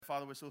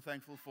Father, we're so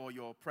thankful for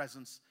your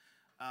presence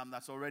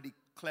that's already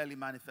clearly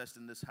manifest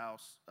in this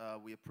house.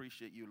 We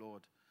appreciate you,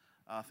 Lord.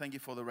 Thank you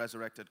for the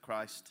resurrected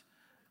Christ.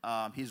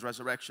 His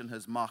resurrection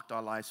has marked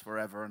our lives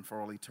forever and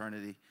for all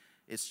eternity.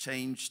 It's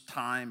changed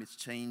time. It's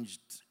changed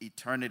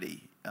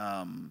eternity.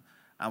 And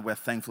we're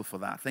thankful for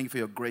that. Thank you for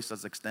your grace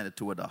that's extended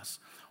toward us.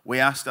 We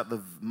ask that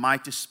the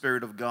mighty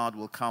Spirit of God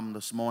will come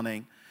this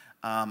morning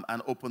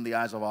and open the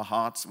eyes of our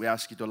hearts. We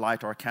ask you to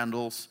light our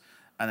candles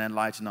and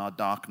enlighten our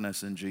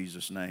darkness in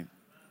Jesus' name.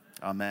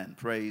 Amen.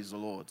 Praise the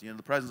Lord.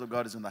 The presence of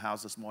God is in the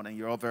house this morning.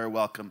 You're all very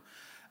welcome.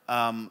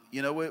 We're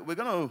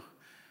going to,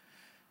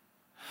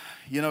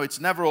 it's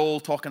never all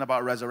talking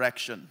about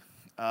resurrection.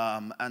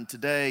 And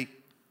today,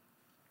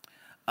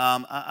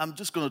 I'm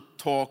just going to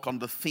talk on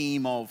the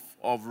theme of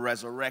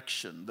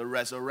resurrection, the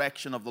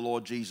resurrection of the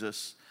Lord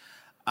Jesus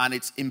and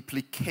its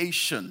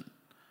implication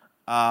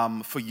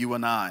for you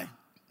and I.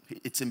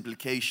 Its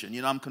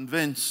implication. I'm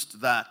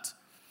convinced that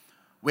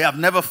we have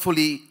never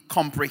fully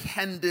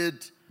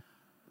comprehended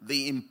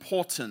the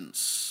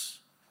importance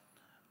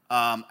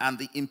and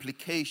the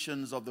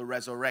implications of the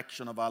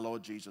resurrection of our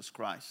Lord Jesus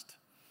Christ.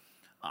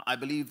 I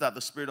believe that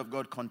the Spirit of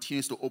God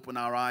continues to open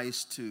our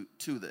eyes to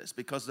this,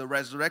 because the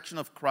resurrection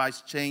of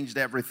Christ changed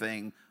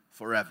everything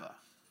forever.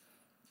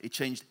 It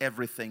changed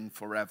everything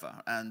forever.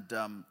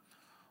 And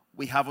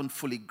we haven't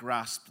fully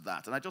grasped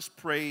that. And I just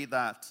pray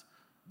that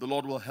the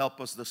Lord will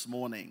help us this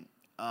morning,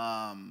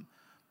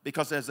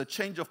 because there's a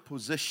change of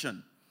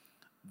position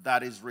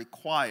that is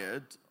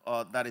required,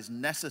 that is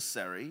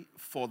necessary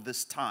for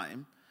this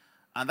time.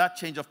 And that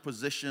change of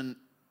position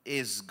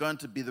is going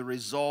to be the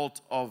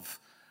result of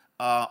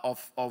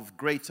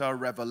greater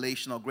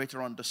revelation or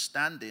greater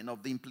understanding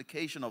of the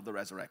implication of the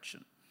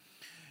resurrection.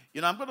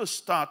 I'm going to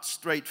start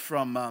straight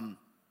from,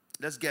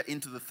 let's get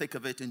into the thick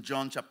of it in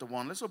John chapter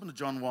 1. Let's open to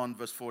John 1,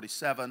 verse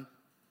 47.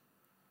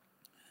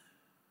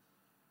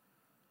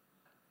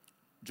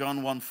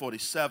 John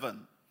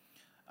 1:47.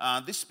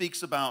 This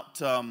speaks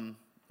about,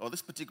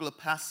 this particular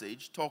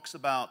passage talks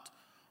about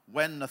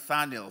when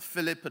Nathanael,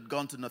 Philip had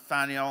gone to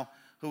Nathanael,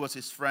 who was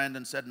his friend,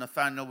 and said,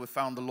 Nathanael, we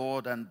found the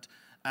Lord, and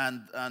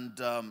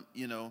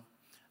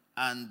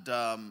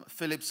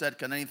Philip said,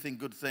 can anything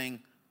good thing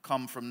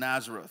come from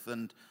Nazareth?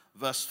 And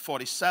verse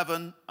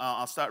 47,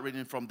 I'll start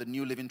reading from the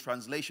New Living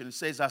Translation. It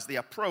says, as they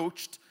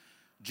approached,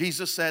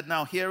 Jesus said,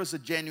 now here is a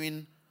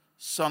genuine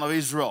son of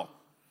Israel,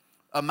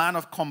 a man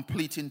of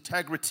complete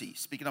integrity.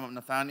 Speaking of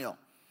Nathanael.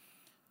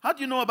 How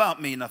do you know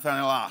about me?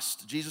 Nathanael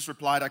asked. Jesus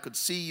replied, I could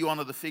see you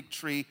under the fig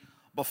tree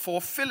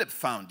before Philip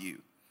found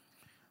you.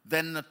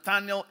 Then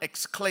Nathanael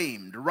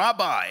exclaimed,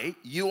 Rabbi,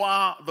 you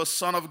are the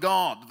Son of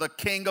God, the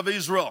King of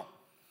Israel.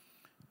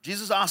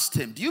 Jesus asked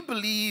him, do you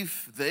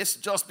believe this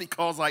just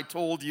because I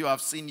told you I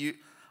had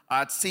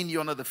seen you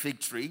under the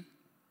fig tree?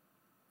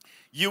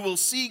 You will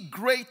see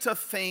greater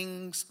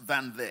things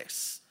than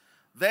this.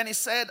 Then he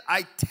said,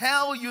 I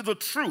tell you the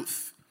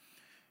truth.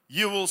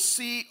 You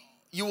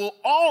will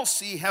all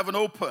see heaven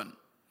open,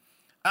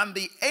 and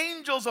the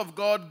angels of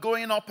God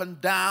going up and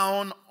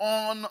down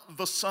on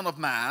the Son of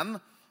Man,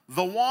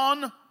 the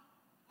one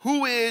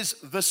who is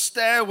the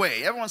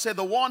stairway. Everyone say,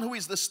 the one who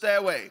is the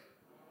stairway.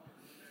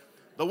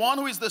 The one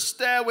who is the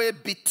stairway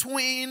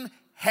between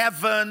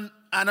heaven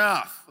and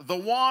earth. The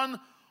one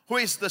who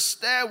is the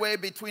stairway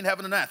between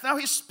heaven and earth. Now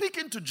he's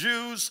speaking to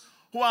Jews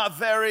who are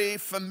very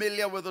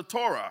familiar with the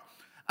Torah.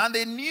 And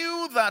they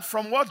knew that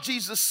from what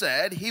Jesus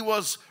said, he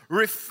was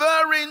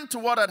referring to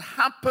what had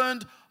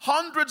happened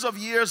hundreds of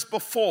years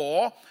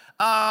before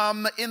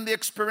in the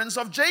experience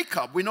of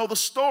Jacob. We know the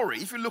story.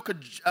 If you look at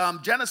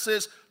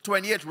Genesis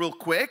 28 real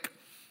quick,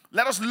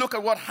 let us look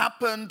at what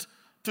happened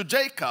to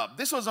Jacob.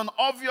 This was an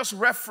obvious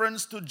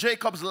reference to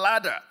Jacob's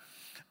ladder.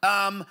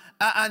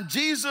 And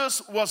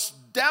Jesus was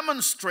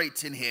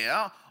demonstrating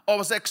here, or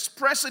was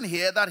expressing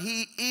here, that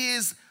he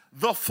is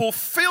the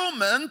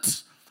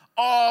fulfillment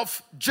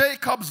of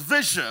Jacob's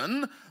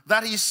vision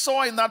that he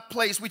saw in that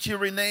place which he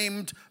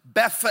renamed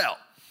Bethel.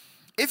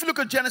 If you look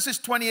at Genesis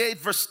 28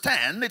 verse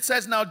 10, it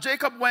says, now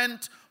Jacob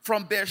went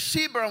from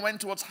Beersheba and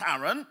went towards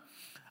Haran,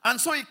 and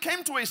so he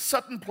came to a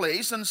certain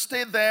place and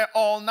stayed there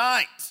all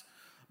night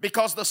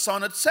because the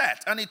sun had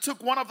set. And he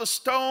took one of the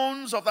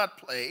stones of that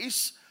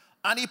place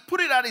and he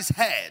put it at his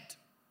head,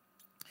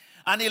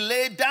 and he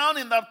lay down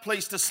in that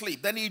place to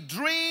sleep. Then he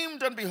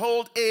dreamed, and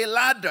behold, a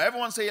ladder.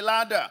 Everyone say a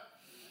ladder.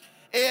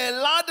 A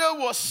ladder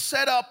was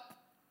set up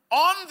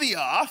on the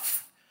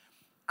earth,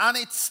 and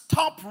its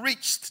top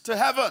reached to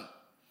heaven.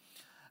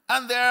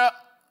 And there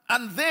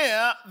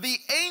the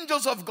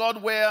angels of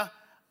God were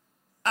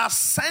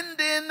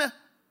ascending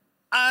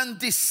and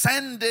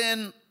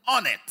descending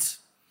on it.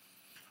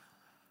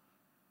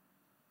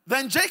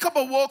 Then Jacob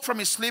awoke from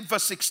his sleep,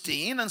 verse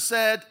 16, and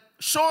said,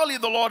 surely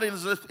the Lord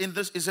is in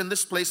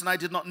this place, and I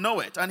did not know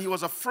it. And he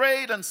was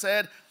afraid and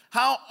said,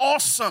 how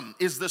awesome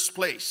is this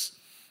place?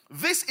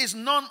 This is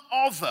none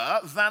other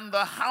than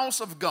the house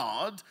of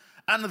God,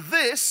 and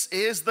this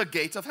is the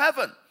gate of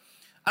heaven.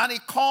 And he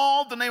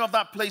called the name of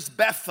that place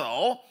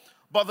Bethel,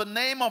 but the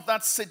name of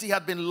that city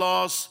had been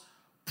Luz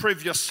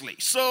previously.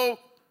 So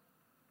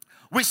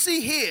we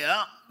see here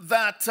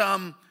that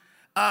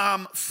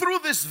through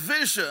this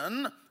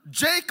vision,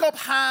 Jacob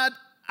had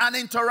an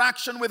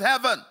interaction with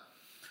heaven.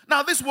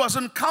 Now, this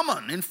wasn't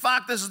common. In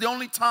fact, this is the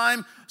only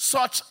time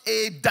such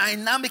a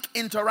dynamic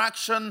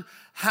interaction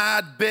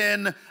had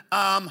been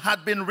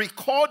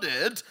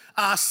recorded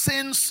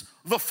since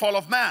the fall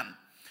of man.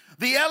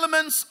 The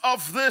elements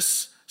of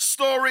this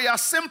story are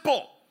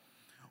simple.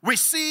 We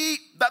see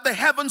that the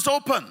heavens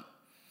open.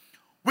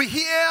 We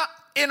hear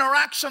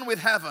interaction with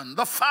heaven,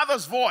 the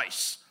Father's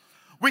voice.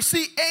 We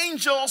see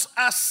angels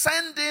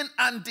ascending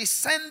and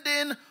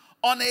descending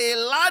on a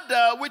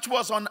ladder which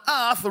was on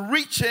earth,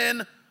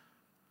 reaching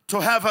to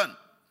heaven.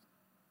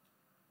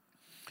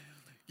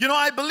 You know,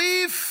 I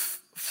believe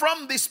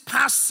from this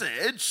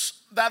passage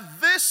that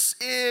this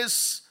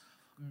is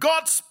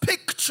God's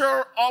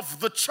picture of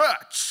the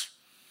church,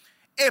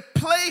 a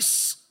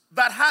place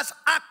that has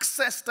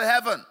access to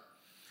heaven,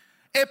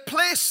 a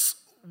place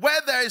where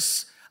there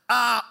is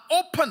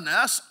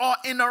openness or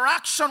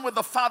interaction with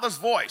the Father's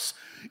voice.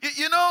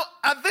 You know,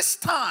 at this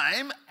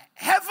time,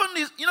 heaven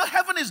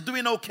is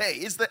doing okay.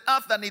 It's the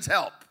earth that needs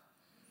help.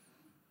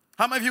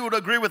 How many of you would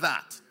agree with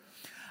that?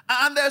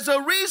 And there's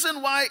a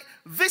reason why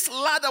this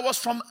ladder was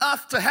from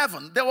earth to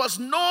heaven. There was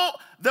no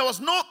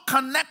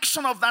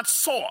connection of that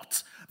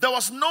sort. There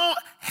was no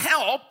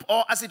help,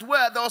 or as it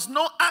were, there was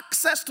no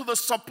access to the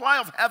supply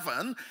of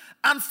heaven.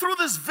 And through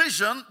this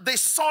vision, they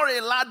saw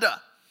a ladder.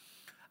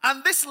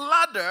 And this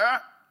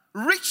ladder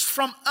reached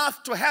from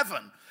earth to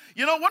heaven.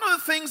 You know, one of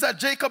the things that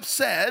Jacob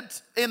said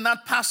in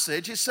that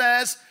passage, he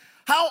says,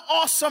 how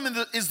awesome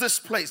is this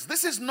place?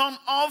 This is none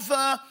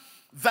other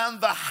than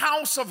the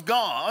house of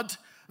God.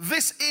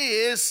 This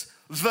is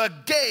the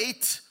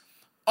gate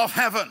of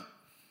heaven.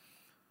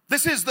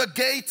 This is the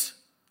gate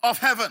of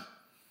heaven.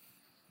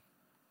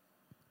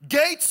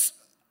 Gates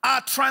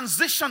are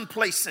transition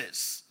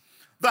places.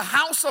 The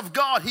house of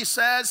God, he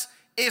says,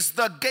 is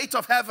the gate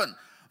of heaven.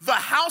 The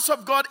house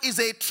of God is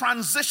a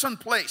transition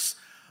place.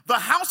 The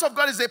house of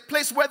God is a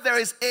place where there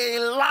is a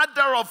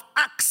ladder of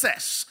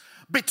access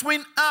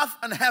between earth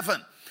and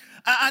heaven.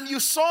 And you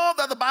saw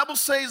that the Bible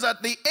says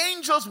that the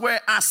angels were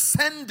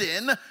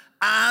ascending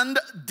and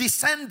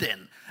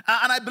descending.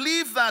 And I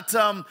believe that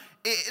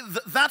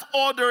that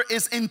order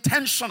is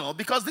intentional,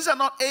 because these are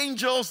not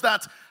angels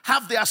that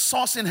have their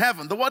source in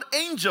heaven. The word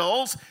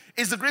angels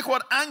is the Greek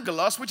word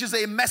angelos, which is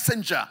a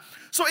messenger.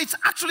 So it's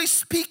actually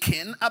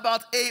speaking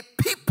about a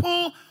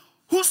people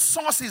whose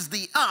source is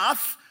the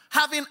earth,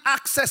 having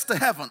access to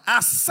heaven,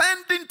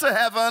 ascending to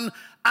heaven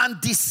and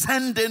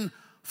descending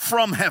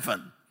from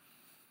heaven.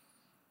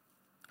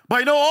 But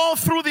you know, all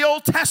through the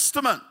Old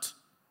Testament,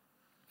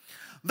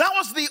 that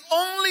was the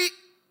only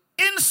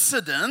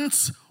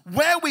incident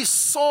where we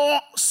saw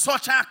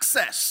such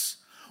access,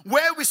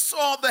 where we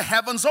saw the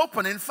heavens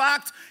open. In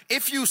fact,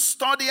 if you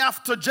study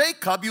after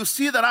Jacob, you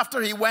see that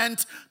after he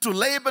went to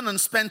Laban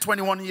and spent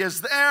 21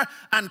 years there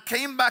and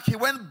came back, he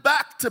went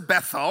back to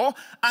Bethel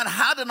and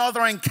had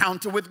another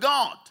encounter with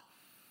God.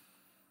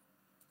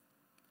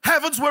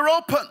 Heavens were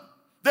open.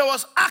 There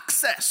was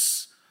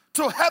access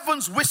to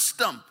heaven's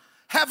wisdom,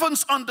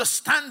 heaven's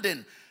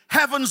understanding,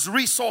 heaven's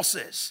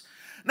resources.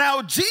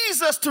 Now,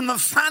 Jesus to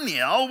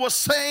Nathanael was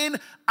saying,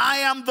 I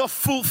am the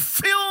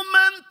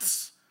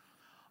fulfillment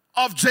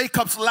of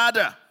Jacob's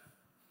ladder.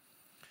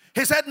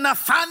 He said,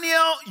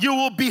 Nathanael, you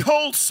will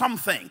behold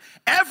something.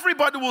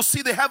 Everybody will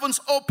see the heavens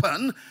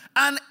open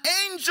and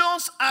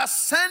angels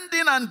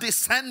ascending and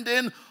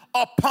descending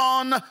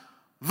upon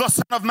the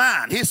Son of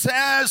Man. He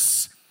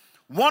says,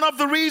 one of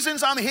the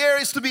reasons I'm here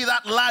is to be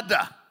that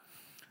ladder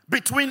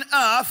between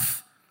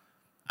earth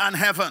and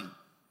heaven.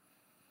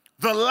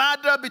 The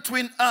ladder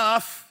between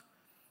earth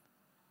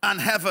and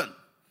heaven.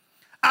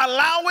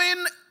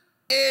 Allowing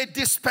a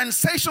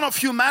dispensation of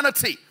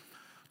humanity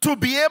to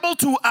be able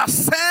to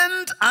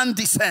ascend and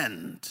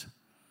descend.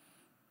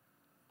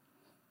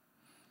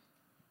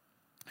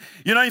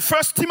 You know, in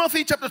 1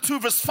 Timothy chapter 2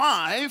 verse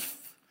 5,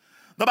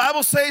 the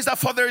Bible says that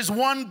for there is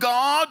one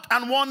God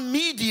and one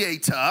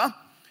mediator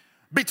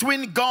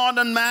between God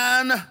and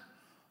man,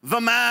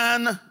 the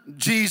man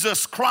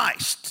Jesus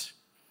Christ.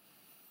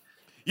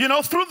 You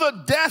know, through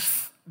the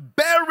death,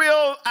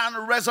 burial,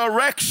 and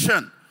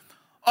resurrection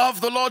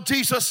of the Lord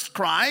Jesus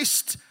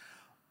Christ,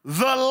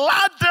 the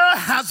ladder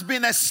has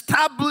been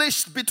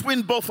established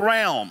between both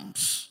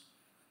realms.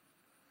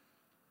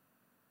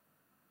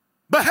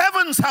 The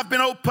heavens have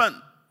been opened.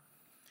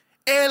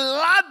 A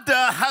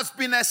ladder has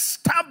been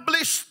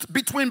established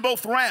between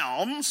both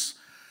realms,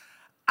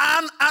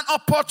 and an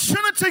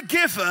opportunity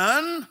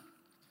given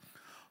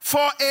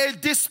for a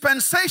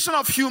dispensation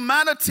of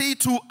humanity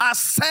to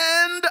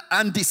ascend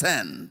and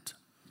descend.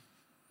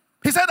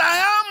 He said,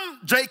 I am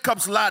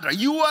Jacob's ladder.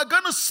 You are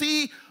going to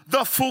see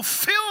the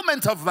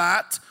fulfillment of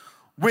that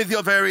with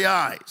your very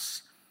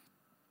eyes.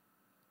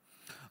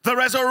 The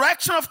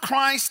resurrection of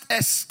Christ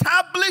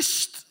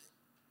established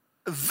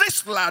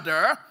this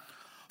ladder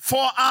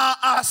for our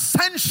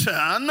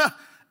ascension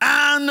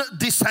and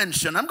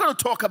descension. I'm going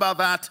to talk about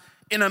that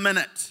in a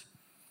minute.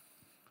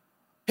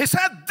 He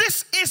said,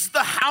 this is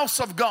the house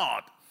of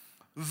God.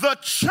 the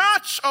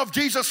church of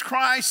Jesus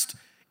Christ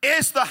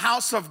is the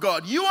house of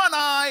God. You and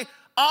I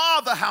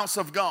are the house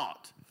of God.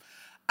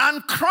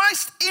 And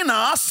Christ in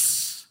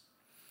us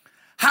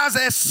has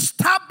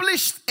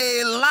established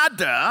a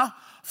ladder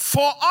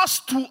for us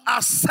to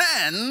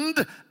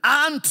ascend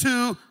and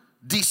to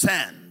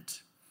descend.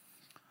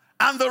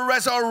 And the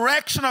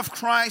resurrection of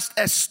Christ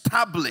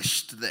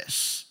established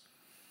this.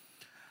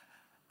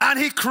 And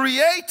he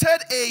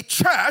created a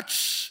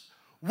church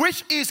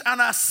which is an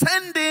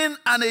ascending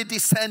and a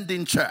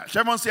descending church.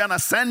 Everyone say an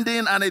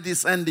ascending and a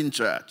descending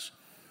church.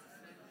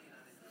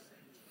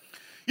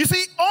 You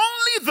see,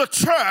 only the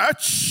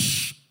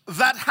church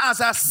that has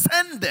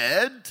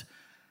ascended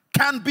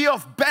can be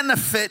of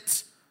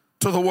benefit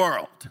to the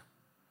world.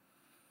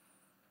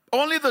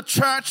 Only the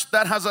church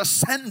that has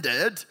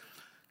ascended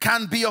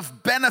can be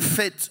of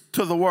benefit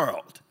to the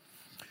world.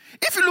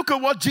 If you look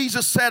at what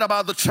Jesus said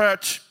about the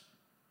church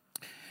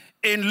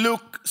in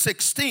Luke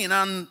 16,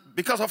 and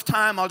because of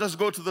time, I'll just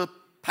go to the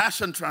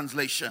Passion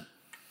Translation.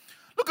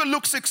 Look at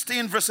Luke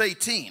 16, verse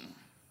 18.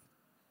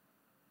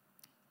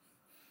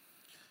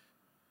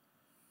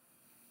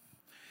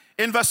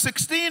 In verse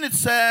 16, it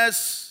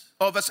says,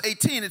 or verse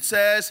 18, it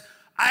says,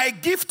 I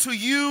give to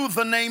you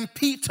the name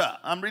Peter.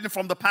 I'm reading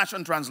from the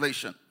Passion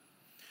Translation.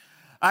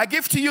 I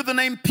give to you the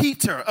name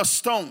Peter, a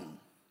stone.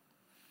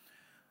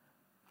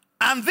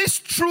 And this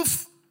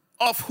truth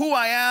of who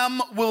I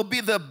am will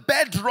be the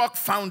bedrock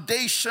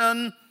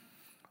foundation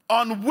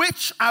on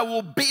which I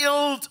will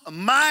build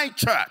my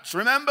church.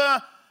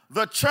 Remember,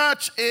 the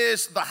church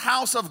is the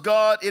house of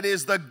God. It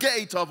is the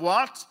gate of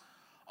what?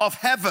 Of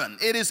heaven.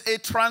 It is a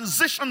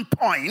transition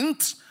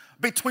point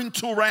between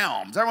two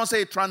realms. Everyone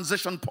say a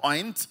transition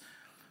point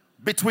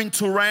between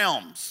two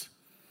realms.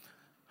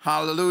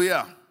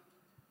 Hallelujah.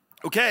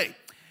 Okay.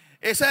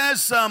 It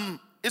says,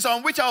 it's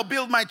on which I'll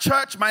build my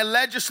church, my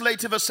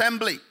legislative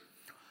assembly.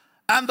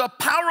 And the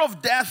power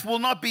of death will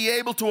not be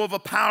able to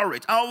overpower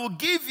it. I will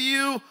give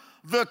you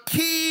the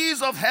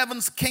keys of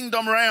heaven's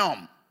kingdom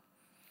realm.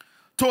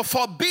 To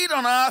forbid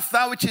on earth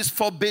that which is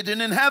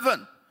forbidden in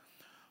heaven.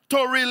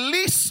 To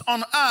release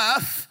on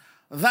earth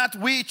that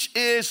which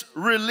is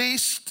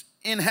released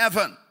in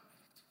heaven.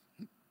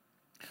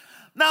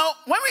 Now,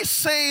 when we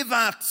say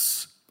that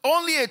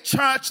only a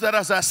church that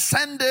has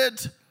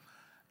ascended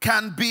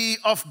can be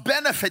of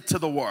benefit to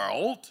the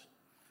world,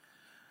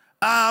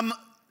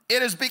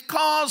 it is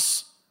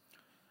because,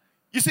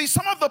 you see,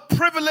 some of the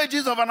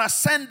privileges of an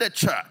ascended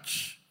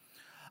church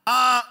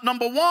are,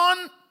 number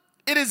one,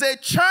 it is a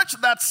church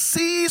that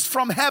sees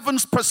from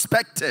heaven's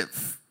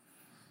perspective.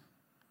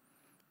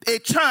 A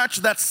church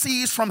that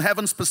sees from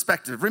heaven's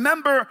perspective.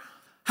 Remember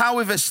how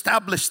we've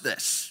established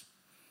this.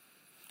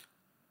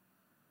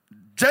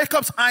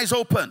 Jacob's eyes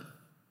open.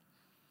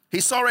 He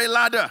saw a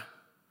ladder.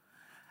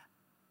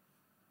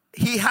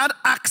 He had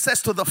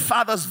access to the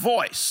Father's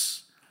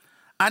voice.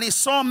 And he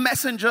saw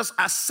messengers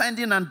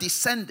ascending and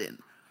descending.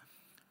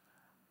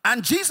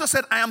 And Jesus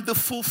said, I am the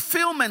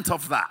fulfillment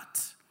of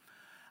that.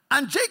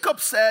 And Jacob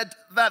said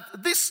that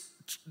this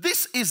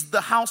is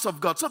the house of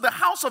God. So the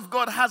house of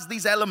God has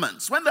these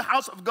elements. When the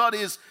house of God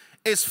is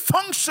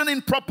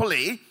functioning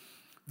properly,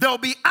 there will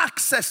be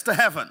access to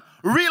heaven,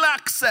 real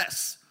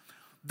access.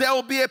 There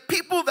will be a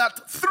people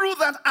that through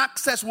that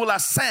access will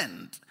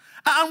ascend.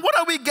 And what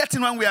are we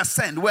getting when we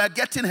ascend? We are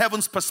getting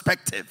heaven's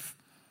perspective.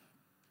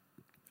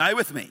 Are you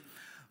with me?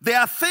 There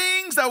are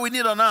things that we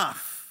need on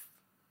earth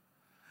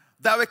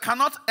that we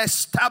cannot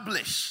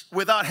establish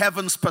without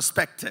heaven's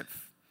perspective.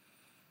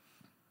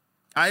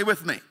 Are you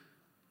with me?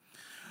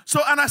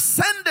 So an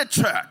ascended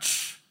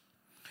church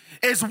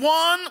is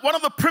one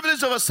of the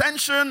privileges of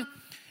ascension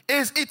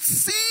is it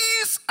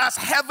sees as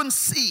heaven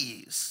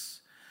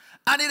sees.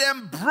 And it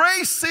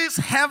embraces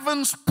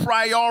heaven's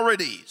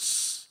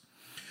priorities.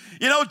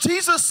 You know,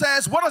 Jesus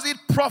says, what does it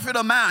profit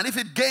a man if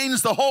it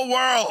gains the whole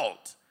world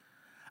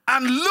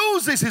and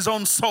loses his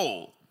own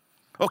soul?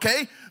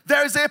 Okay?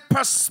 There is a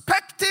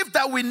perspective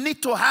that we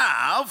need to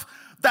have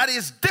that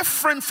is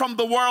different from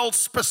the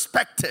world's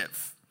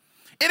perspective.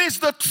 It is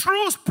the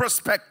true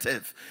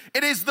perspective.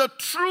 It is the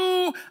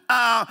true,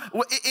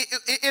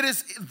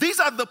 these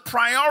are the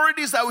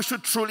priorities that we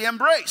should truly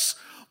embrace.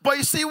 But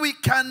you see, we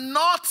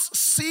cannot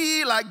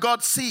see like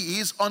God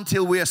sees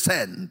until we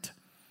ascend.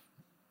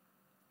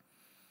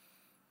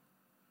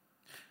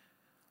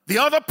 The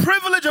other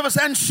privilege of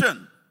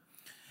ascension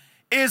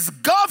is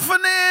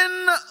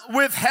governing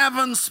with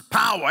heaven's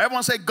power.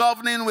 Everyone say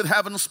governing with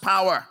heaven's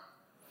power.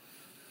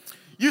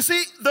 You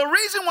see, the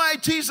reason why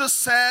Jesus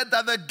said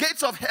that the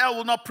gates of hell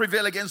will not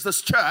prevail against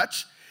this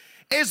church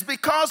is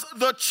because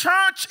the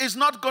church is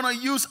not going to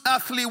use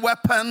earthly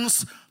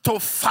weapons to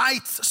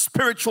fight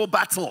spiritual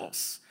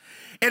battles.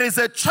 It is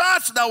a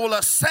church that will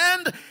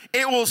ascend.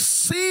 It will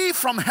see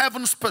from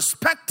heaven's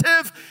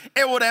perspective.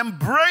 It will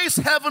embrace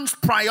heaven's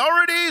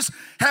priorities,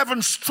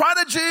 heaven's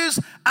strategies,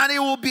 and it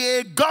will be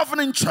a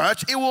governing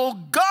church. It will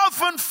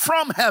govern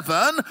from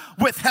heaven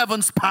with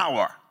heaven's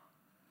power.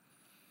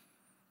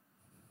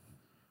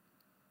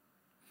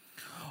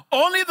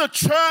 Only the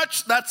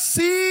church that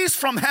sees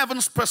from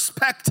heaven's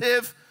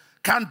perspective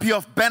can be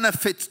of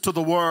benefit to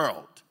the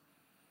world.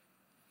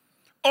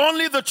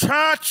 Only the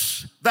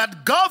church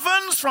that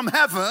governs from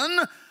heaven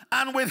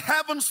and with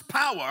heaven's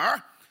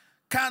power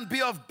can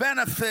be of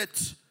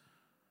benefit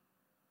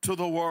to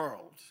the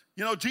world.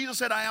 You know, Jesus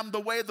said, I am the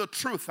way, the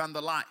truth, and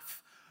the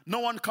life. No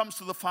one comes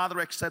to the Father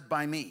except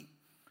by me.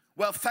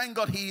 Well, thank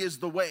God he is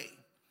the way.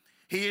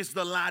 He is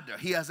the ladder.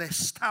 He has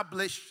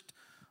established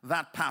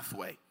that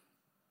pathway.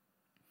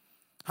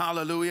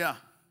 Hallelujah.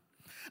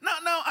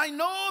 Now I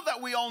know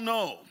that we all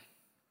know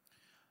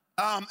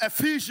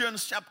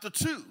Ephesians chapter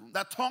 2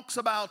 that talks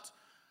about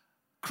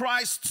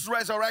Christ's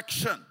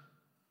resurrection.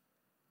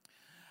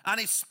 And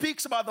it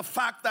speaks about the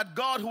fact that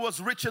God, who was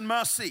rich in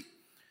mercy.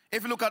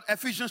 If you look at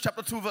Ephesians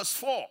chapter 2 verse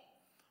 4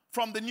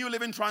 from the New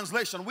Living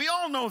Translation, we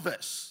all know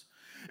this.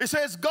 It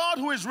says, God,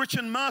 who is rich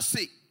in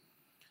mercy,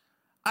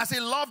 as he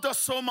loved us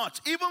so much,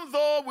 even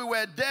though we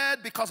were dead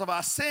because of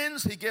our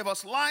sins, he gave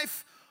us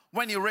life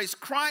when he raised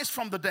Christ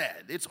from the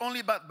dead. It's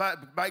only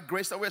by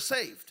grace that we're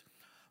saved.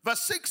 Verse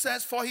 6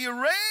 says, for he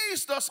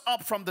raised us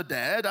up from the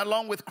dead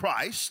along with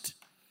Christ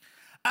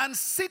and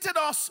seated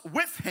us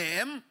with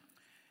him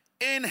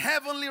in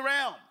heavenly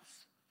realms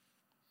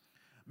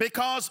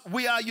because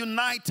we are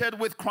united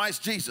with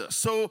Christ Jesus.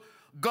 So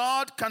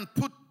God can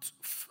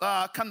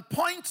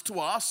point to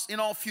us in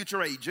all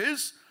future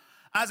ages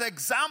as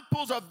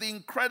examples of the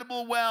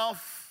incredible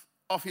wealth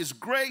of his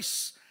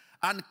grace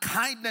and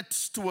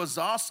kindness towards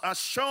us, as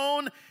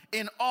shown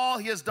in all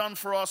he has done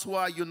for us who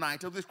are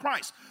united with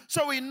Christ.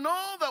 So we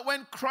know that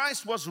when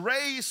Christ was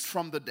raised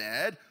from the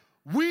dead,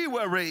 we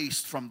were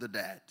raised from the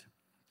dead.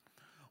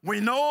 We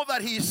know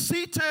that he is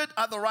seated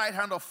at the right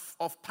hand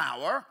of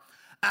power,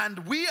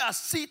 and we are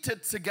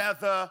seated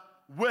together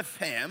with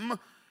him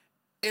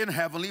in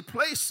heavenly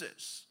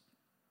places.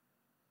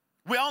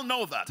 We all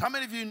know that. How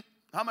many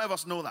of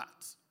us know that?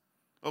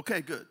 Okay,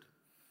 good.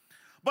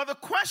 But the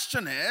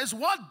question is,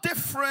 what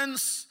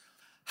difference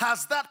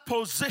has that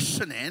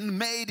positioning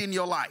made in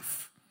your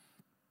life?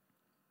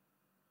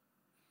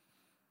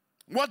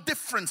 What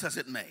difference has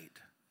it made?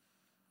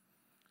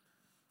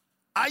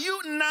 Are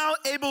you now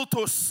able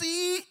to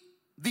see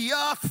the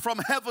earth from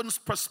heaven's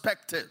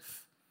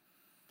perspective?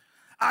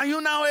 Are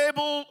you now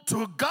able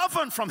to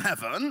govern from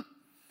heaven?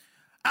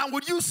 And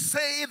would you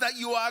say that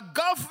you are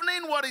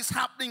governing what is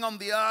happening on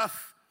the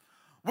earth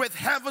with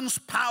heaven's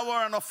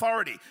power and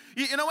authority?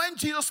 You know, when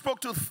Jesus spoke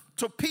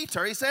to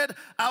Peter, he said,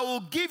 I will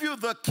give you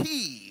the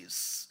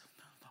keys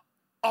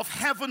of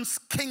heaven's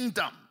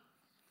kingdom.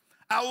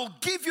 I will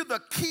give you the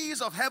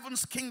keys of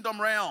heaven's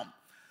kingdom realm,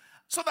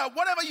 so that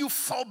whatever you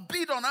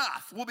forbid on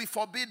earth will be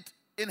forbid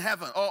in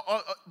heaven. Or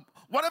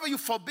whatever you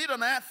forbid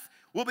on earth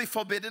will be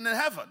forbidden in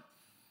heaven.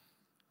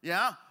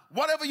 Yeah?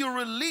 Whatever you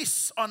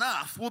release on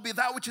earth will be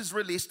that which is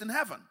released in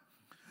heaven.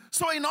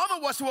 So in other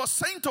words, he was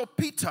saying to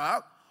Peter,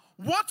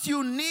 what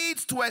you need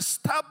to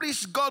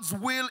establish God's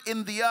will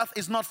in the earth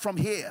is not from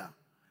here.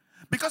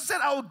 Because he said,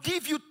 I will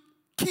give you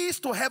keys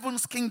to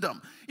heaven's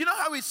kingdom. You know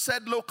how he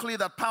said locally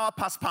that power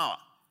passes power?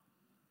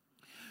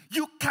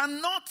 You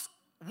cannot,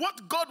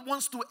 what God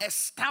wants to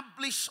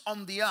establish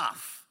on the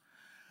earth,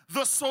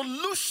 the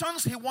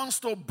solutions he wants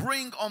to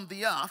bring on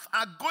the earth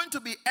are going to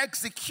be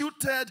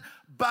executed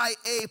by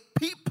a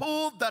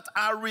people that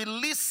are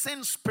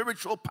releasing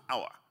spiritual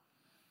power.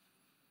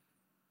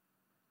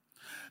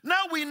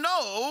 Now we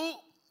know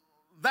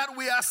that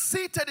we are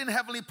seated in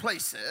heavenly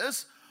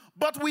places,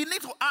 but we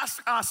need to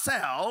ask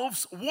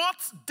ourselves, what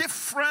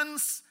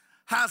difference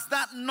has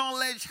that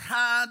knowledge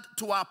had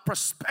to our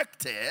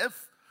perspective?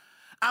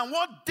 And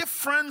what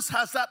difference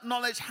has that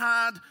knowledge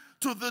had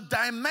to the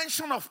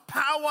dimension of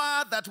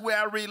power that we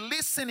are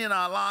releasing in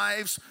our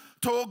lives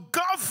to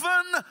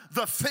govern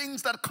the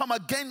things that come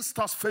against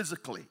us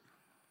physically?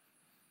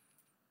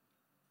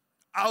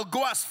 I'll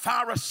go as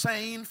far as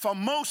saying, for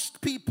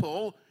most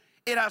people,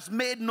 it has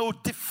made no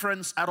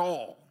difference at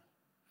all.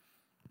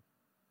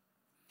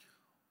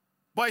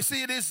 But you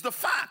see, it is the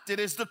fact, it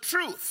is the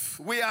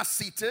truth. We are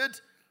seated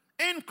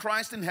in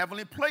Christ in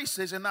heavenly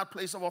places, in that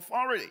place of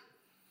authority.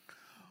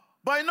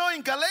 But you know,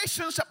 in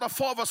Galatians chapter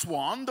 4 verse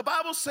 1, the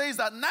Bible says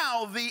that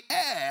now the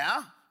heir,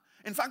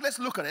 in fact, let's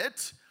look at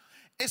it.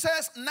 It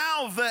says,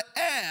 now the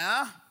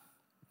heir,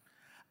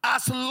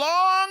 as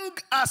long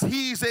as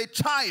he is a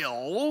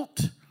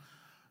child,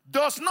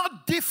 does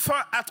not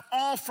differ at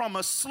all from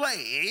a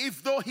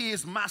slave, though he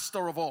is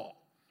master of all.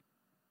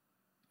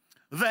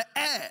 The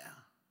heir,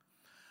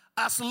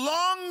 as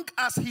long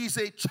as he's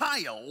a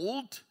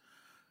child,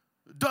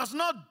 does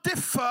not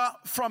differ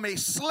from a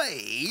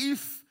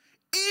slave,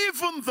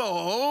 even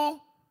though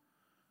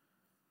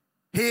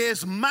he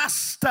is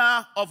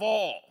master of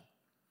all.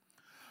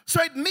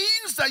 So it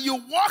means that you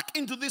walk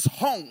into this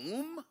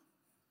home.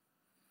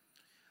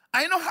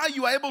 I know how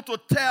you are able to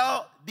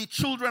tell the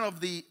children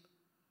of the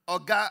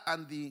Oga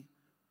and the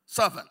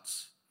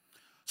servants.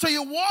 So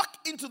you walk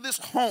into this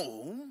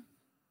home,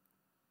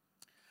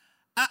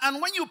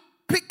 and when you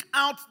pick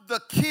out the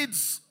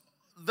kids,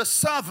 the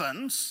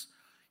servants,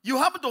 you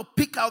happen to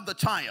pick out the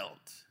child.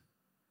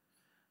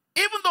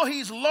 Even though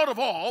he's Lord of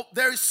all,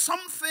 there is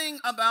something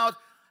about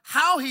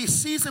how he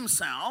sees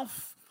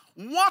himself,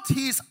 what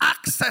he's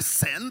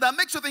accessing, that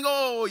makes you think,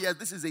 oh, yes,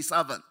 this is a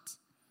servant.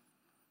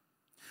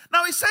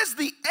 Now, he says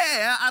the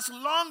heir, as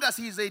long as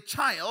he's a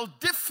child,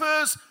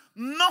 differs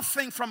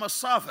nothing from a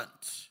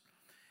servant,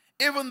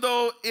 even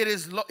though he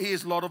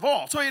is Lord of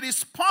all. So it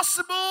is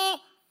possible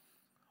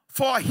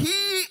for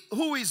he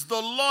who is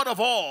the Lord of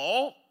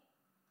all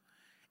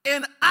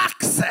in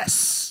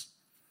access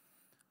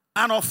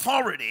and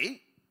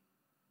authority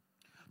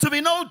to be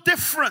no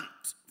different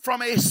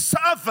from a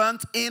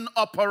servant in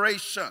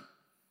operation.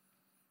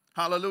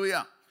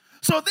 Hallelujah.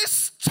 So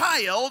this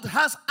child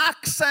has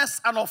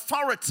access and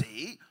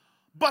authority,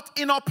 but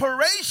in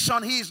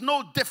operation, he is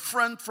no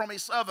different from a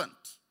servant.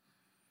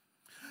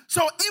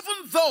 So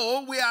even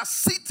though we are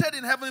seated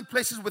in heavenly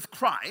places with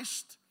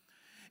Christ,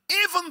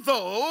 even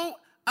though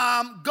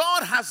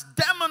God has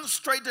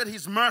demonstrated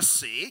his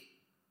mercy,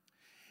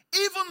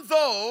 even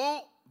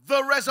though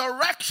the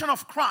resurrection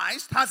of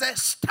Christ has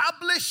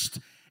established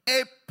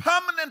a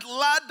permanent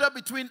ladder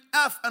between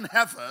earth and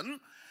heaven,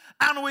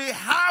 and we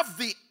have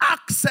the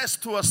access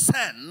to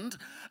ascend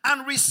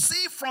and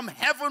receive from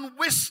heaven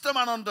wisdom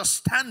and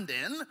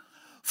understanding,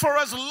 for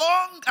as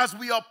long as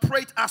we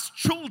operate as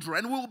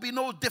children, we will be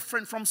no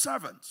different from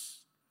servants,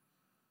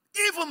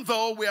 even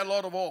though we are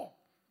Lord of all.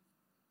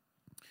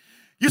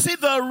 You see,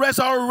 the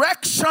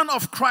resurrection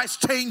of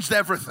Christ changed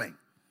everything.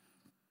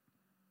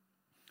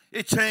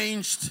 It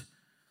changed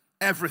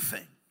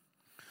everything.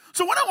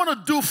 So what I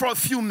want to do for a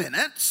few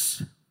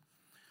minutes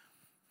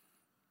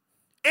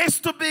is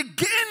to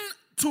begin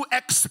to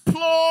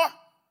explore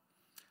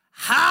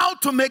how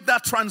to make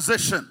that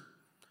transition,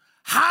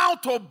 how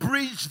to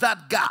bridge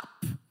that gap.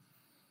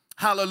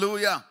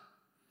 Hallelujah.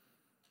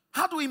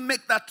 How do we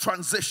make that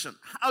transition?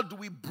 How do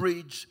we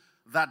bridge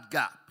that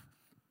gap?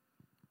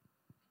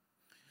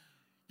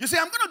 You see,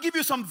 I'm going to give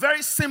you some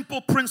very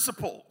simple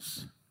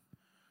principles,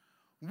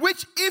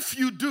 which, if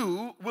you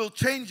do, will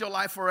change your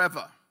life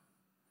forever.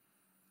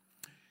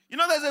 You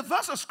know, there's a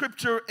verse of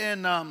scripture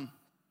in 1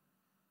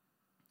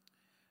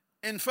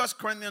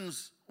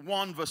 Corinthians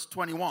 1, verse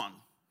 21.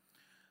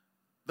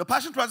 The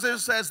Passion Translation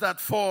says that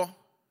for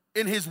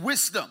in his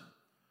wisdom.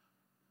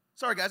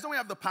 Sorry, guys, don't we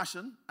have the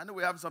Passion? I know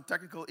we have some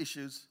technical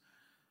issues.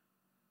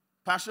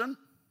 Passion?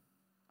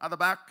 At the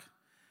back?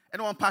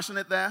 Anyone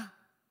passionate there?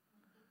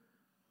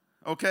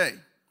 Okay.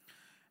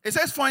 It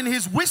says, for in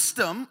his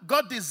wisdom,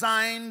 God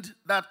designed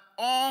that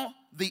all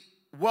the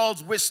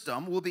world's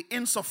wisdom will be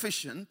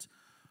insufficient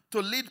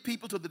to lead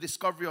people to the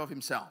discovery of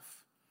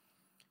himself.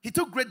 He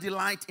took great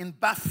delight in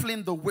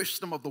baffling the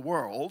wisdom of the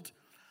world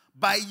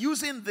by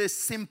using the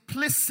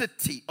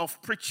simplicity of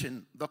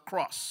preaching the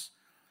cross,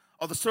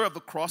 or the story of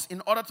the cross,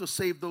 in order to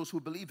save those who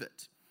believe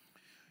it.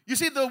 You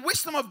see, the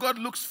wisdom of God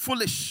looks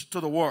foolish to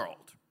the world.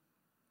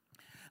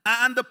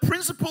 And the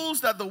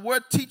principles that the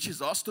word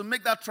teaches us to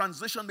make that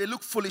transition may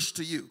look foolish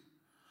to you.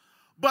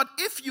 But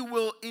if you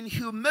will, in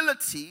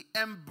humility,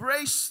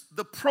 embrace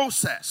the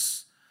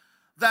process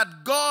that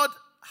God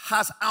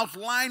has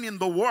outlined in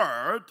the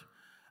word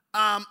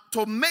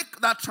to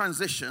make that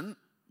transition,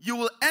 you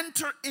will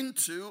enter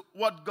into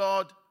what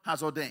God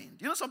has ordained.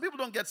 You know, some people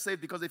don't get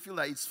saved because they feel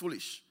that it's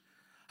foolish.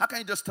 How can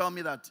you just tell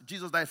me that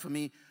Jesus died for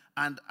me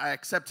and I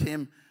accept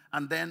him,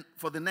 and then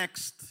for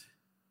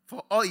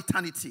all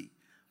eternity,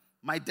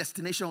 my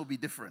destination will be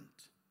different?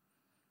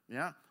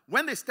 Yeah?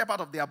 When they step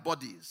out of their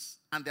bodies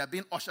and they are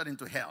being ushered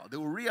into hell, they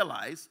will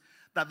realize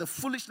that the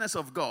foolishness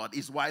of God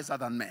is wiser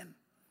than men.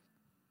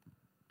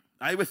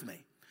 Are you with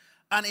me?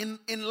 And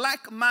in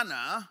like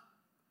manner,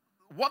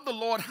 what the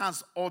Lord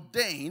has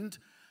ordained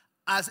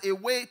as a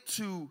way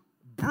to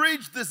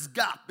bridge this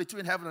gap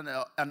between heaven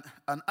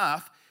and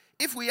earth,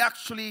 if we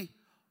actually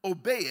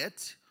obey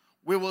it,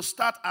 we will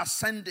start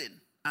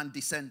ascending and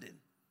descending.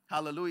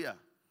 Hallelujah.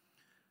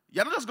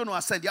 You're not just going to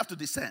ascend, you have to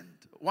descend.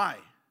 Why?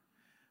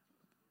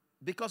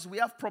 Because we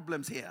have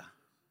problems here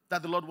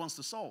that the Lord wants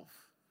to solve.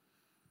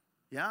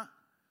 Yeah?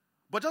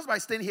 But just by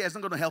staying here, it's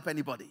not going to help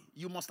anybody.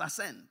 You must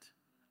ascend.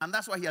 And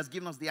that's why he has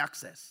given us the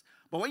access.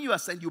 But when you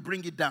ascend, you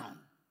bring it down.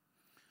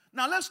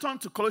 Now, let's turn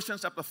to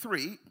Colossians chapter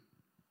 3.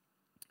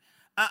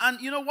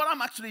 And you know what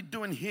I'm actually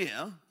doing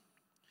here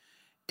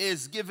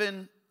is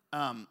giving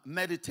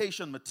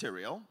meditation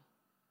material.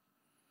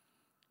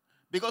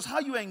 Because how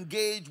you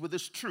engage with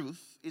this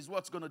truth is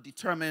what's going to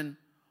determine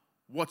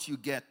what you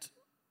get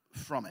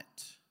from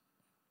it.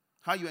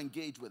 How you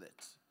engage with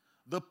it.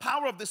 The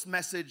power of this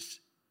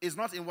message is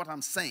not in what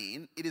I'm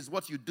saying. It is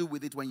what you do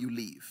with it when you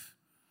leave.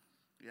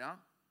 Yeah?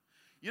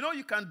 You know,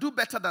 you can do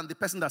better than the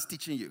person that's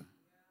teaching you.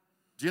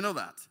 Do you know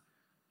that?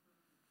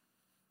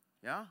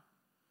 Yeah?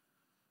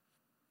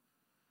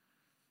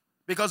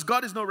 Because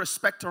God is no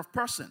respecter of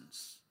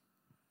persons.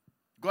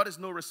 God is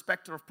no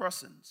respecter of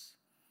persons.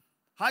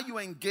 How you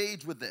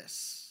engage with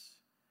this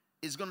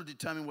is going to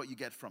determine what you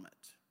get from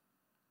it.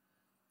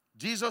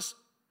 Jesus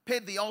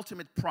paid the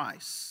ultimate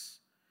price.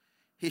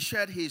 He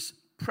shed his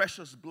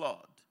precious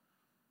blood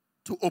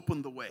to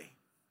open the way.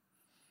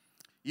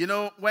 You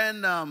know,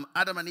 when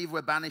Adam and Eve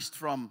were banished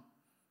from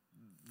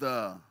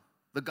the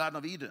Garden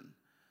of Eden,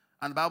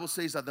 And the Bible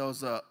says that there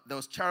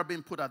was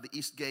cherubim put at the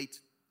east gate,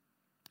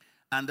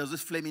 and there was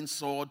this flaming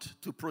sword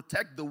to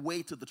protect the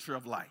way to the tree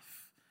of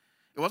life.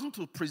 It wasn't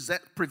to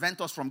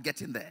prevent us from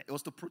getting there. It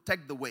was to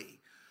protect the way,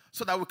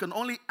 so that we can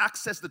only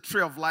access the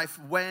tree of life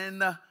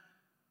when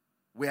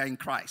we are in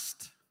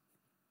Christ.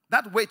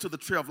 That way to the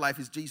tree of life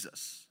is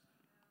Jesus.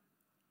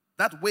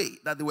 That way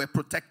that they were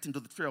protecting to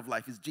the tree of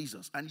life is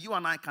Jesus. And you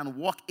and I can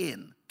walk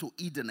in to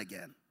Eden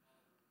again.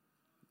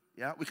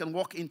 Yeah, we can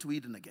walk into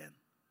Eden again.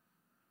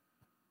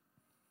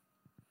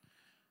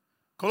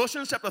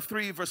 Colossians chapter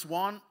 3, verse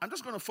 1. I'm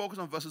just going to focus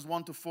on verses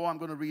 1 to 4. I'm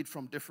going to read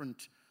from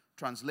different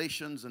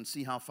translations and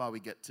see how far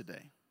we get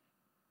today.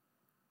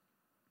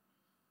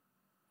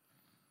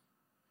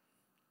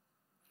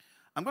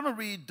 I'm going to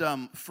read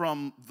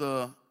from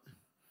the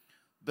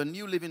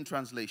New Living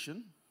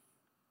Translation.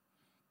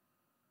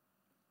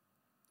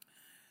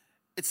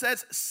 It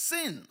says,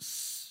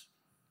 since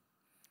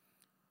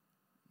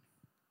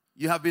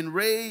you have been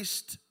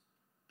raised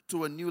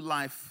to a new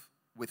life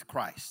with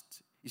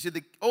Christ. You see,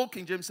 the old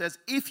King James says,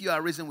 if you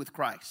are risen with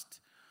Christ.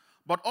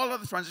 But all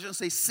other translations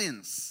say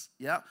since.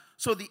 Yeah?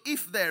 So the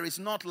if there is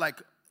not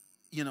like,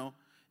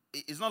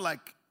 it's not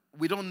like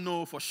we don't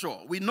know for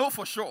sure. We know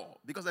for sure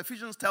because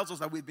Ephesians tells us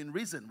that we've been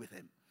risen with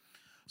him.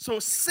 So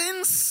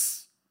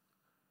since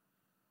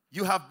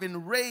you have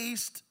been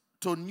raised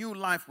to a new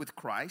life with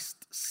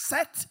Christ,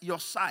 set your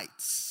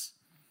sights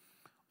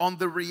on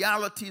the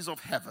realities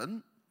of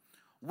heaven,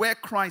 where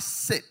Christ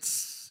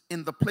sits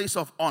in the place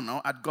of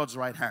honor at God's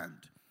right hand.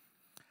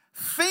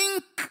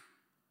 Think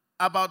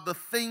about the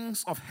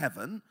things of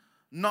heaven,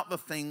 not the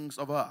things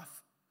of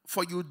earth.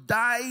 For you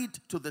died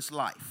to this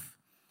life,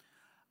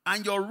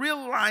 and your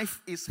real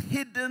life is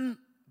hidden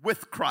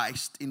with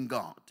Christ in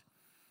God.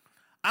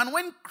 And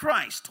when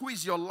Christ, who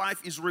is your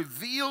life, is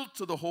revealed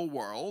to the whole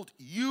world,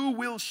 you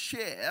will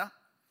share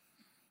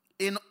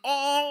in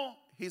all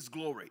his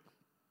glory.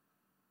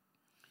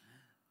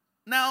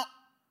 Now,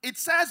 it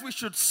says we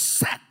should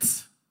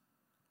set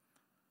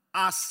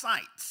our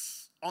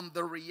sights on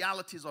the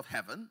realities of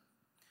heaven.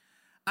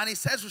 And it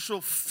says we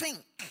should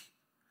think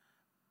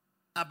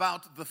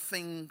about the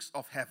things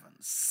of heaven.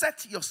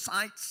 Set your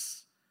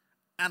sights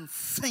and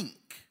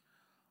think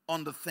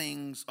on the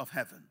things of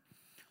heaven.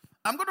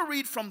 I'm going to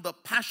read from the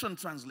Passion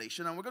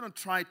Translation, and we're going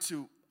to try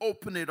to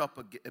open it up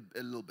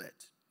a little bit.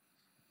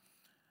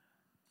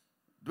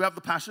 Do we have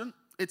the Passion?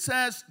 It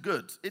says,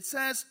 good. It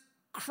says,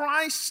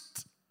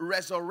 Christ's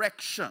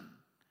resurrection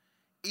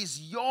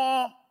is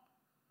your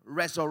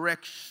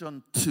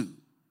resurrection too.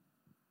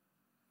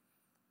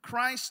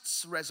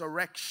 Christ's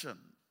resurrection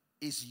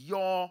is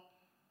your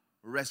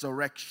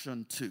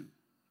resurrection too.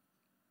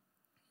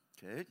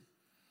 Okay.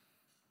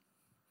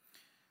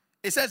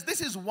 It says,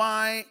 this is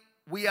why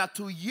we are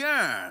to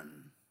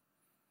yearn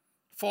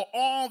for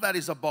all that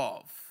is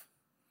above.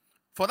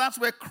 For that's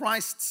where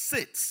Christ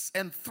sits,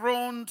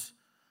 enthroned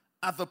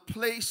at the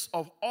place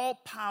of all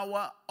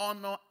power,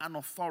 honor, and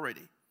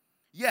authority.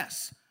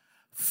 Yes,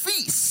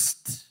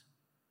 feast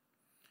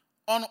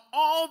on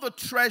all the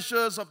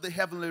treasures of the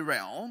heavenly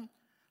realm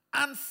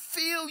and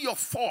fill your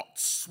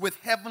thoughts with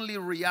heavenly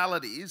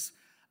realities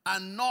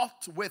and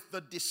not with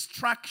the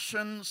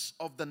distractions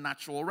of the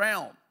natural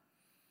realm.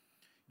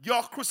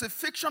 Your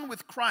crucifixion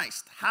with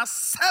Christ has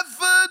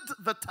severed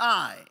the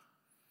tie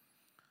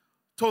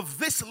to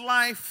this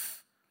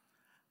life,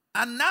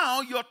 and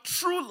now your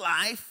true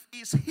life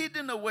is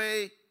hidden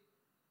away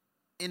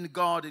in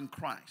God in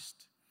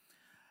Christ.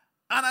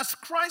 And as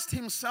Christ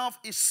himself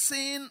is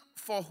seen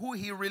for who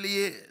he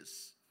really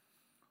is,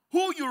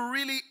 who you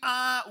really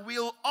are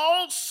will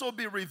also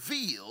be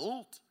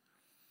revealed,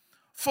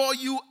 for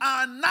you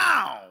are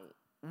now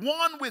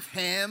one with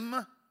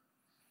him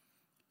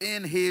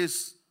in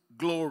his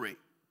glory.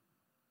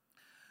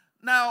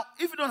 Now,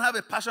 if you don't have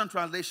a Passion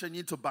Translation,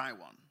 you need to buy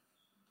one.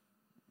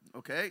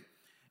 Okay?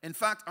 In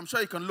fact, I'm sure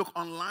you can look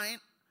online,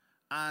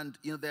 and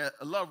there are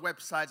a lot of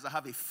websites that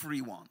have a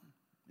free one,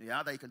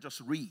 that you can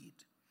just read.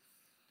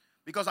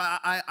 Because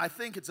I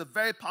think it's a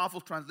very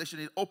powerful translation.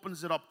 It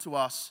opens it up to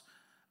us,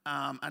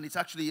 and it's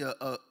actually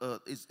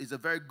is a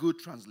very good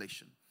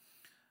translation.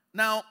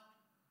 Now,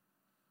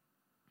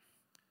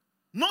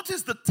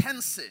 notice the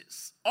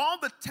tenses. All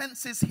the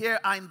tenses here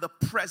are in the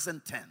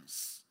present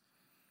tense.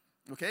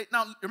 Okay?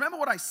 Now, remember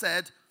what I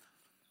said.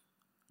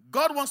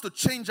 God wants to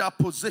change our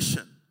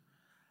position.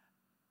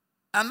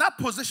 And that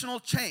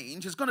positional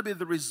change is going to be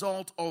the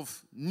result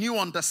of new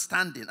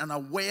understanding and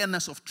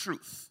awareness of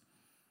truth.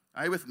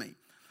 Are you with me?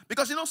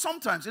 Because,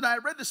 sometimes, I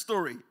read the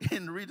story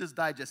in Reader's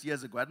Digest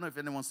years ago. I don't know if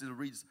anyone still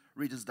reads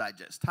Reader's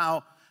Digest.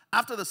 How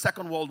after the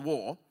Second World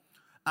War,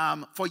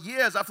 for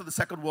years after the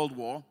Second World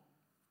War,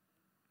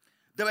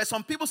 there were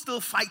some people still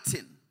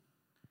fighting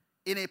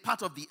in a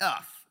part of the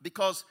earth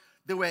because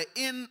they were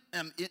in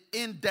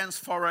dense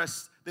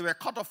forests. They were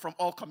cut off from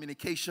all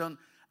communication.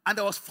 And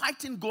there was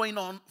fighting going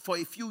on for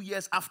a few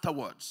years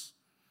afterwards.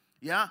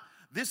 Yeah?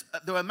 There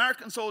were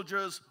American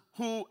soldiers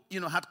who,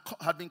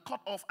 had been cut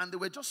off, and they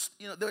were just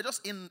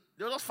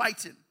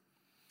fighting.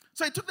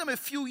 So it took them a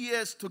few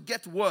years to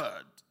get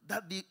word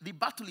that the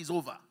battle is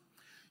over.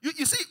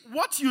 You see,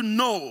 what you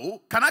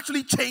know can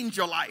actually change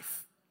your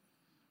life.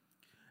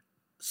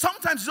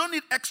 Sometimes you don't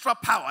need extra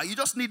power. You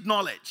just need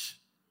knowledge.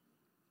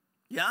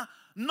 Yeah?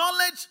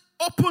 Knowledge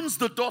opens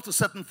the door to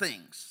certain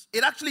things.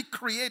 It actually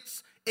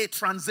creates a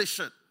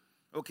transition.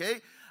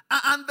 Okay?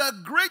 And the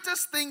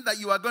greatest thing that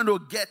you are going to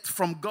get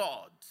from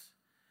God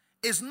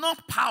is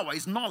not power,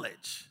 it's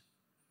knowledge.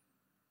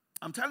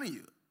 I'm telling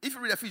you. If you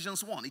read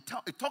Ephesians 1,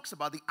 it talks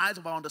about the eyes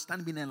of our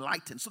understanding being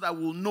enlightened so that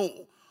we'll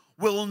know.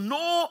 We'll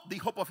know the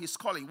hope of his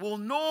calling. We'll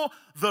know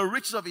the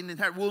riches of his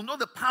inheritance. We'll know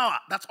the power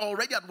that's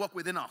already at work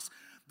within us.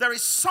 There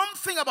is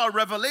something about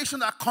revelation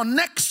that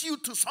connects you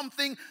to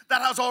something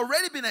that has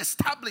already been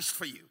established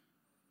for you.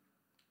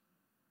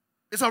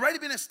 It's already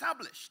been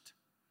established.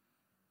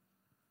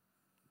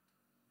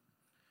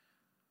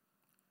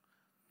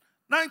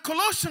 Now in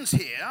Colossians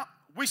here,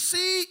 we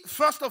see,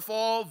 first of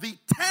all, the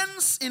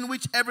tense in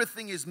which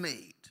everything is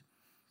made.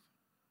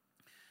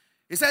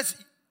 It says,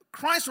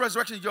 Christ's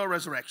resurrection is your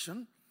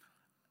resurrection.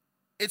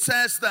 It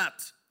says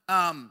that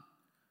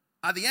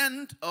at the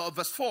end of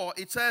verse 4,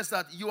 it says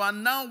that you are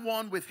now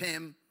one with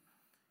him.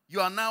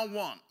 You are now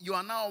one. You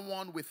are now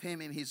one with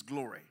him in his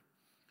glory.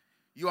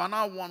 You are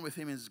now one with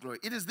him in his glory.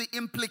 It is the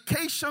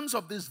implications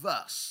of this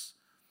verse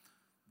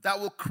that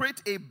will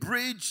create a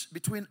bridge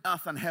between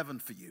earth and heaven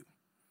for you.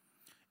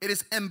 It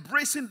is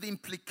embracing the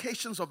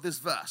implications of this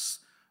verse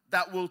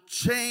that will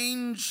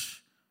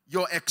change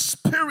your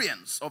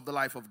experience of the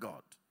life of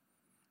God.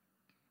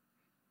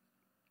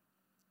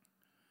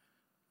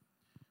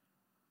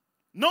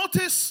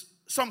 Notice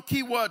some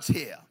key words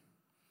here.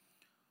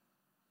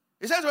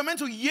 It says we're meant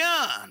to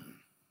yearn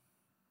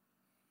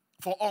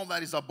for all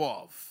that is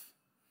above.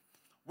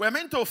 We're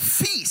meant to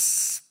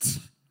feast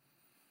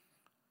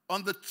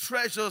on the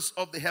treasures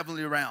of the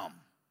heavenly realm.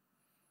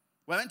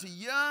 We're meant to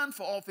yearn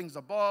for all things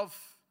above.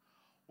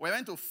 We're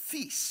meant to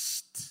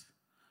feast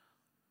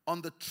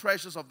on the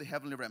treasures of the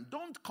heavenly realm.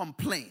 Don't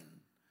complain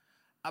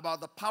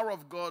about the power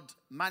of God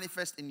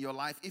manifest in your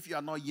life if you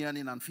are not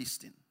yearning and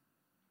feasting.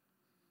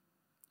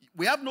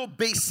 We have no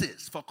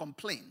basis for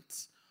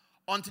complaints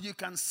until you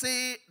can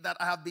say that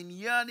I have been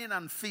yearning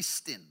and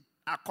feasting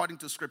according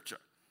to Scripture.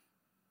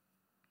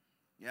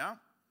 Yeah?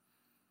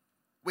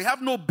 We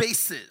have no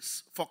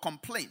basis for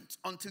complaint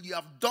until you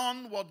have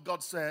done what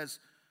God says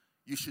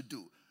you should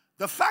do.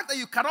 The fact that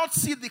you cannot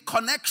see the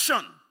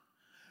connection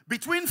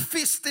between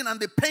feasting and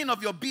the paying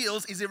of your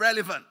bills is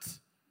irrelevant.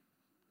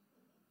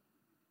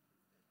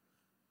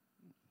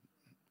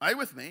 Are you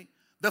with me?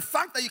 The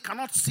fact that you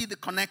cannot see the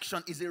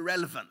connection is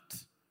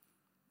irrelevant.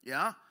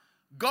 Yeah?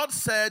 God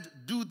said,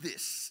 do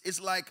this.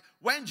 It's like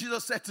when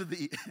Jesus said to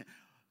the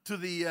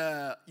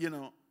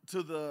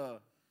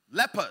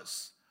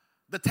lepers,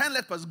 the 10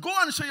 lepers, go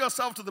and show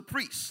yourself to the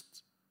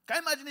priest. Can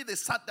you imagine if they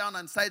sat down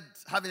and started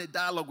having a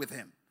dialogue with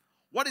him?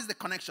 What is the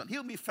connection?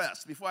 Heal me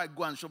first before I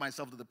go and show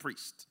myself to the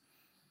priest.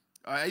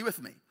 Are you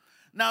with me?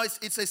 Now,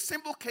 it's a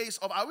simple case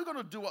of, are we going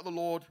to do what the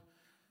Lord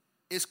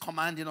is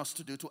commanding us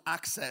to do, to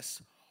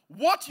access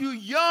what you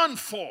yearn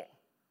for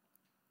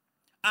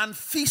and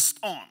feast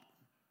on?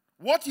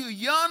 What you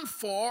yearn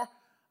for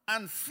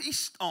and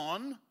feast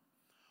on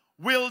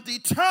will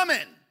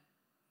determine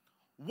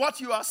what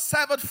you are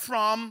severed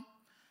from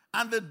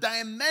and the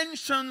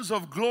dimensions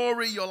of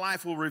glory your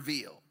life will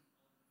reveal.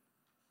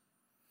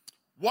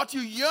 What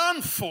you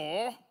yearn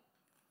for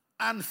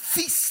and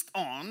feast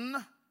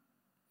on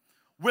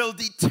will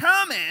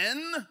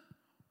determine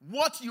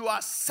what you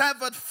are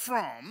severed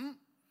from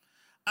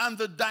and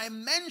the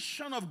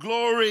dimension of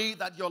glory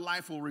that your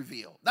life will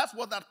reveal. That's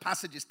what that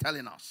passage is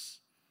telling us.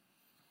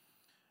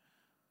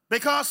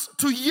 Because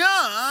to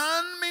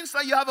yearn means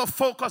that you have a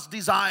focused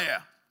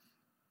desire.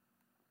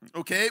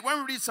 Okay, when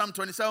we read Psalm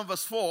 27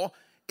 verse 4,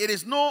 it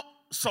is no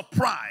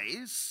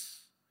surprise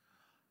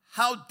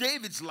how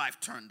David's life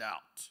turned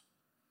out.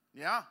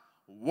 Yeah,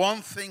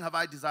 one thing have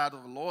I desired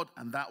of the Lord,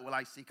 and that will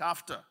I seek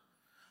after,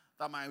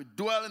 that I may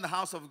dwell in the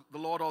house of the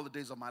Lord all the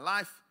days of my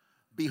life,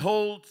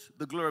 behold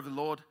the glory of the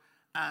Lord,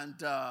 and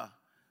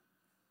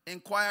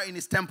inquire in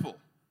his temple.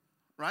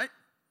 Right?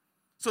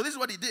 So this is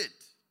what he did.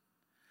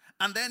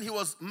 And then he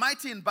was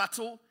mighty in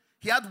battle.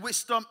 He had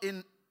wisdom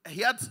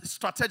he had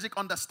strategic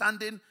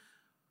understanding.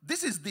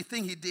 This is the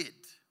thing he did.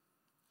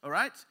 All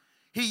right?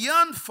 He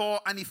yearned for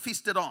and he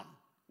feasted on.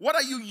 What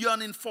are you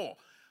yearning for?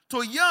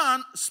 To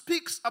yearn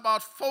speaks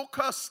about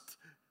focused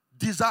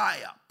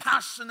desire,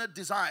 passionate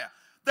desire.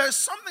 There's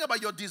something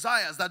about your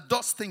desires that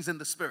does things in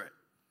the spirit.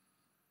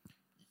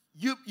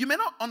 You may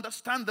not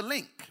understand the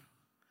link,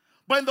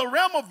 but in the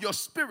realm of your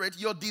spirit,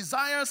 your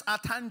desires are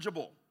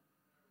tangible.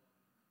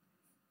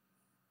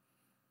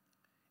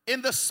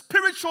 In the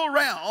spiritual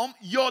realm,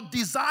 your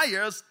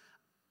desires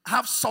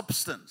have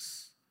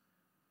substance.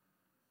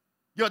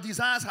 Your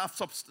desires have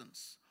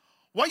substance.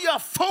 What you are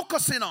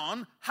focusing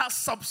on has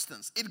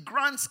substance. It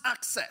grants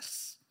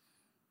access.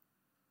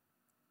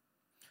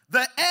 The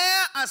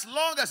heir, as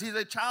long as he's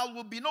a child,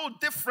 will be no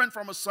different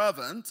from a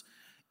servant,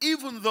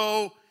 even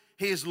though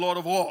he is Lord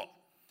of all.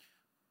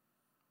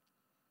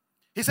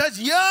 He says,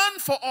 yearn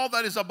for all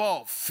that is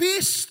above.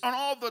 Feast on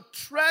all the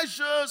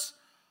treasures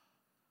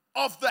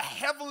of the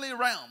heavenly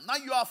realm. Now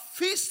you are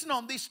feasting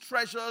on these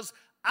treasures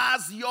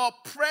as your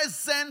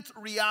present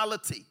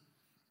reality.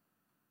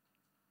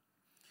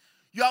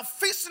 You are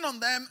feasting on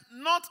them,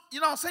 not,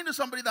 I was saying to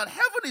somebody that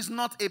heaven is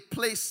not a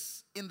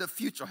place in the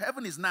future.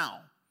 Heaven is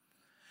now.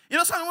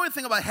 Sometimes when we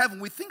think about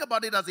heaven, we think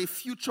about it as a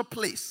future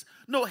place.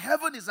 No,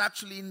 heaven is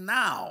actually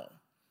now.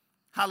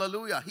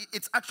 Hallelujah.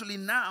 It's actually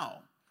now.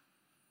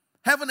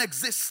 Heaven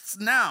exists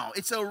now.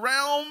 It's a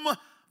realm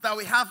that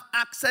we have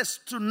access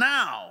to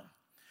now.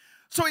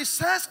 So it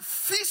says,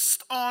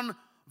 feast on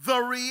the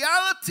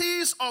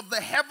realities of the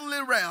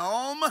heavenly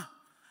realm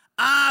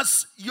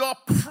as your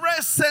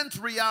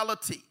present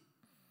reality.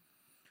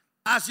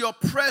 As your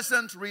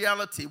present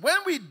reality. When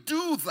we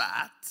do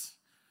that,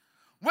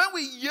 when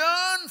we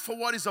yearn for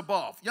what is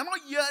above, you're not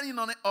yearning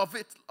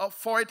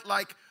for it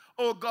like,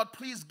 oh God,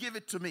 please give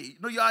it to me.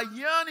 No, you are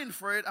yearning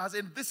for it as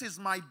in, this is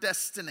my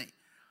destiny.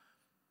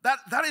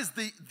 That is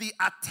the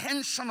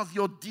attention of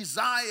your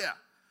desire.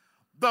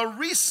 The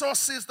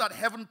resources that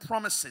heaven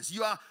promises.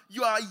 You are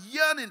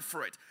yearning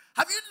for it.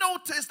 Have you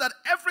noticed that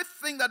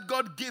everything that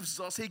God gives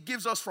us, He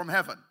gives us from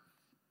heaven?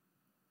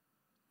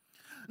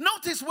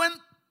 Notice when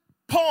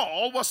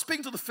Paul was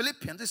speaking to the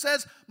Philippians, he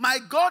says, my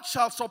God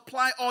shall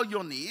supply all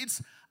your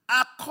needs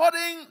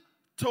according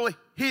to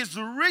His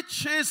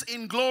riches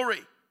in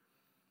glory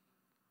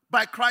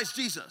by Christ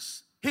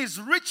Jesus. His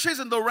riches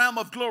in the realm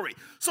of glory.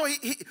 So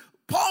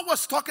Paul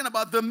was talking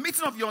about the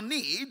meeting of your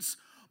needs,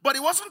 but he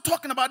wasn't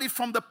talking about it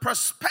from the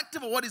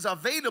perspective of what is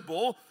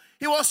available.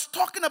 He was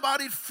talking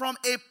about it from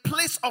a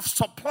place of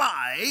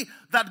supply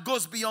that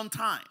goes beyond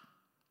time.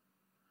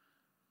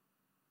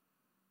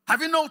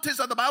 Have you noticed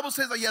that the Bible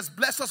says that He has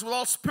blessed us with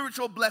all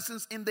spiritual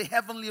blessings in the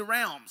heavenly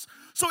realms?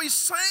 So He's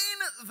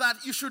saying that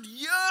you should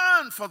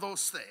yearn for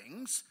those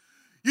things.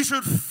 You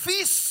should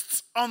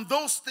feast on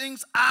those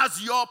things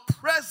as your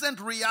present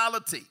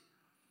reality.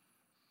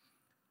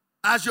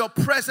 As your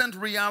present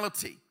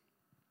reality.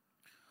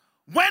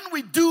 When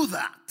we do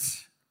that,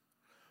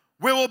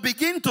 we will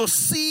begin to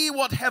see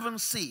what heaven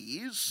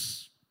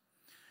sees,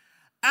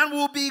 and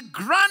will be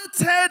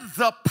granted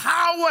the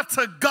power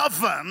to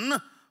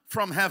govern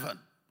from heaven.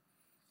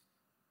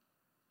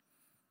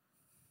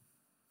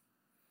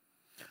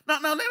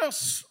 Now let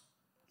us,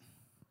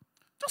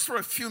 just for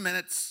a few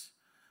minutes,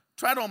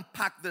 try to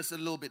unpack this a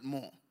little bit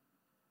more.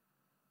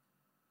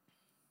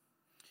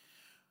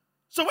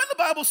 So when the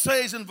Bible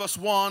says in verse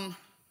 1,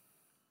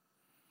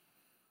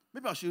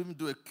 maybe I should even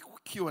do a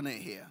Q&A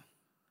here.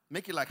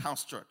 Make it like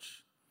house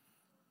church.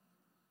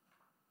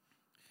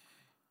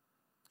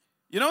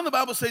 When the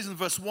Bible says in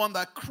verse 1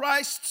 that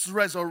Christ's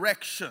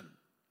resurrection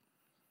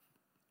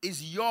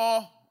is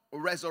your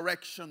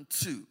resurrection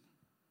too.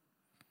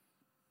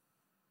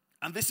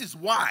 And this is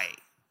why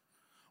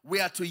we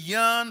are to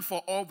yearn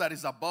for all that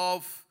is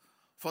above,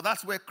 for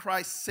that's where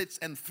Christ sits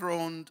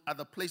enthroned at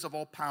the place of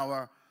all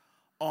power,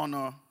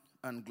 honor,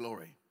 and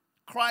glory.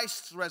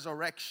 Christ's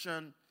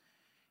resurrection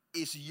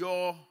is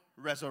your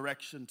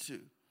resurrection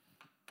too.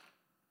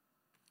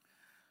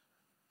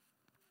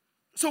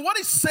 So what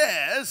he's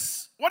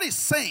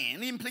saying,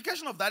 the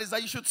implication of that is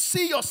that you should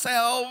see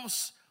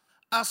yourselves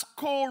as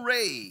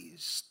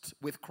co-raised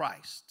with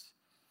Christ.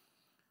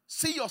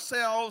 See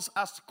yourselves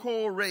as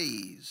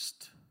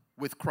co-raised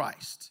with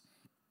Christ.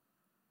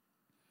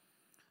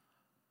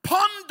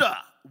 Ponder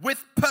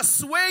with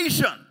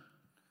persuasion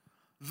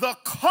the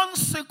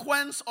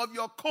consequence of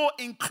your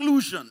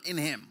co-inclusion in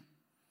Him.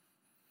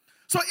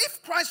 So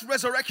if Christ's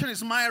resurrection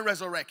is my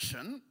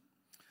resurrection,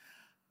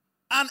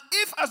 and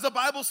if, as the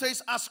Bible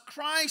says, as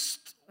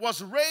Christ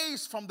was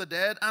raised from the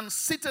dead and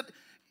seated,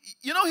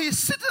 He's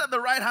seated at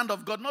the right hand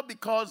of God, not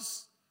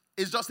because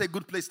it's just a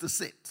good place to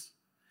sit.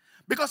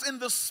 Because in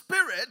the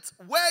Spirit,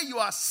 where you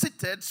are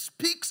seated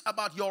speaks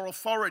about your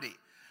authority.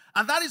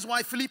 And that is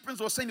why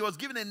Philippians was saying He was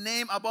given a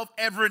name above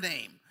every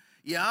name.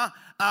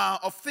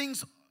 Of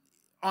things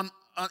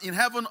in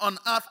heaven, on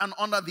earth, and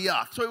under the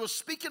earth. So He was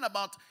speaking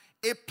about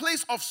a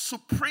place of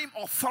supreme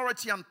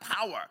authority and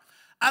power.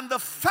 And the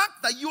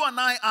fact that you and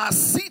I are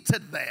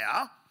seated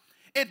there,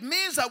 it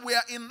means that we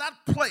are in that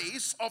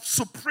place of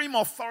supreme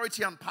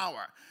authority and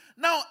power.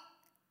 Now,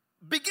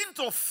 begin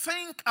to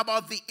think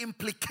about the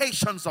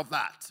implications of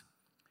that.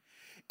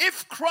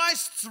 If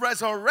Christ's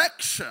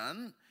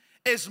resurrection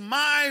is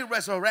my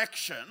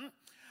resurrection,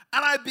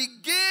 and I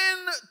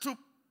begin to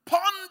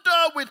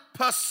ponder with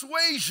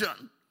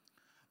persuasion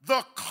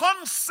the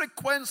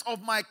consequence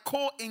of my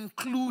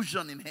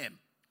co-inclusion in Him,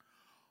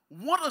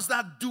 what does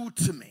that do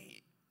to me?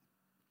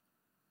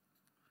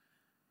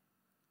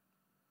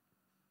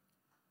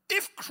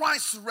 If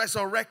Christ's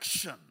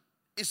resurrection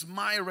is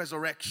my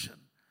resurrection,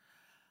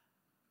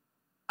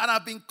 and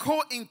I've been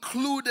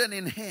co-included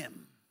in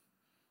Him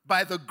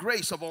by the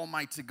grace of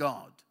Almighty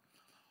God,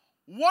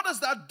 what does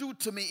that do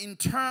to me in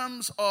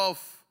terms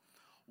of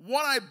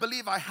what I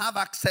believe I have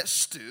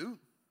access to,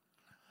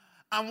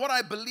 and what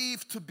I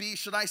believe to be,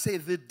 should I say,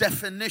 the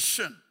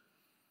definition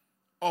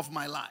of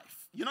my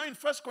life? In 1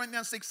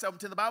 Corinthians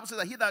 6:17, the Bible says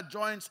that he that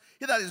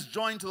is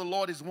joined to the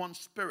Lord is one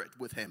spirit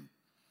with Him.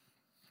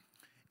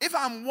 if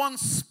I'm one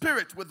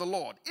spirit with the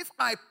Lord, if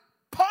I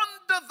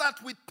ponder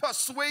that with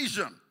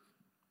persuasion,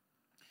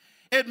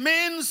 it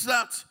means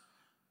that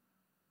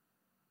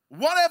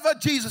whatever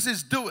Jesus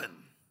is doing,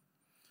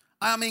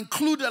 I am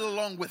included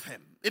along with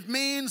him. It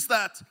means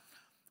that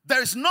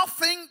there is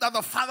nothing that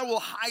the Father will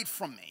hide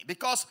from me,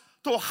 because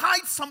to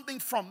hide something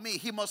from me,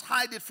 he must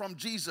hide it from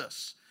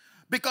Jesus,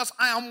 because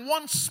I am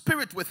one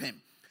spirit with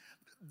him.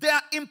 There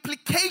are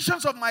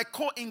implications of my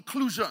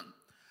co-inclusion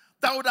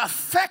that would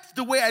affect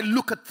the way I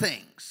look at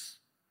things.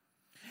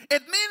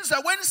 It means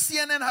that when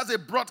CNN has a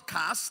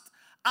broadcast,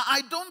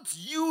 I don't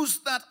use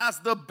that as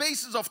the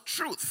basis of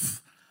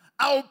truth.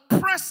 I'll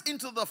press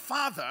into the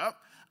Father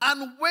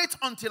and wait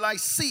until I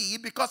see,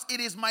 because it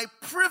is my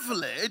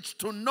privilege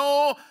to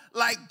know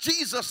like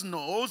Jesus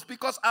knows,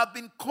 because I've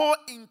been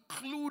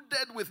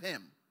co-included with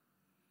him.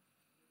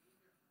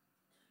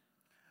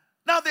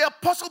 Now the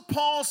Apostle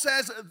Paul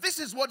says, this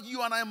is what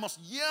you and I must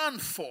yearn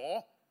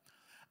for,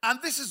 and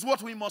this is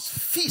what we must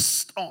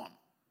feast on.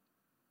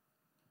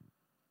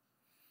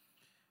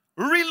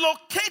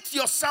 Relocate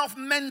yourself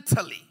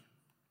mentally.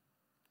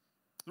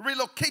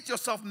 Relocate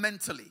yourself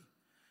mentally.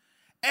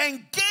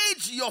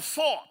 Engage your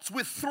thoughts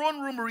with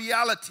throne room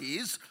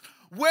realities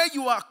where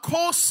you are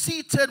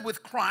co-seated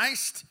with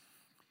Christ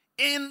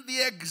in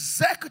the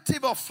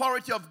executive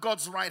authority of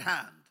God's right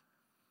hand.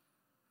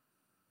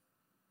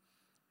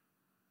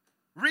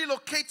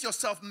 Relocate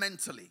yourself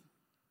mentally.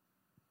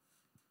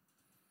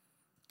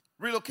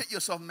 Relocate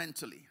yourself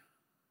mentally.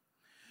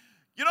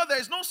 You know, there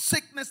is no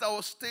sickness that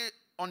will stay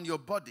on your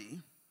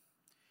body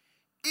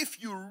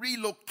if you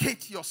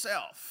relocate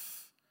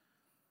yourself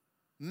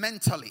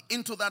mentally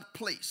into that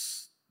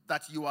place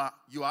that you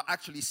are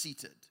actually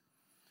seated.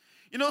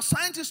 You know,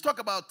 scientists talk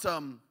about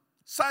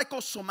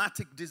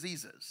psychosomatic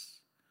diseases.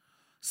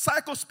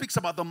 Psycho speaks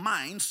about the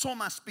mind,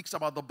 soma speaks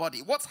about the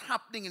body. What's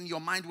happening in your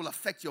mind will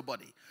affect your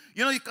body.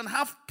 You know, you can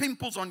have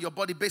pimples on your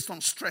body based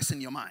on stress in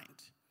your mind.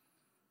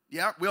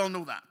 Yeah, we all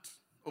know that,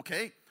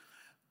 okay?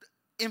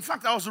 In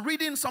fact, I was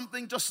reading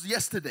something just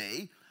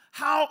yesterday,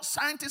 how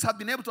scientists have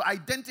been able to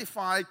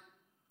identify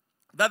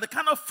that the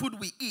kind of food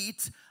we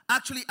eat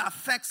actually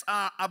affects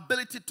our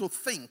ability to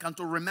think and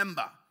to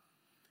remember.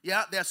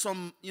 Yeah, there's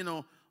some, you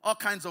know, all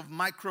kinds of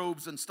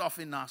microbes and stuff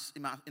in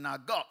our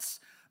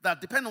guts that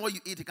depending on what you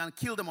eat, it can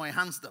kill them or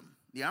enhance them.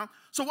 Yeah?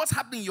 So what's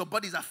happening in your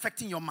body is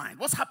affecting your mind.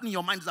 What's happening in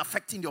your mind is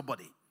affecting your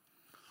body.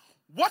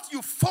 What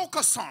you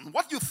focus on,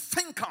 what you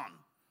think on,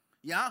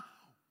 yeah,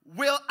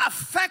 will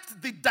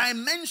affect the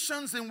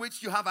dimensions in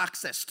which you have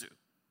access to,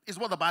 is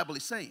what the Bible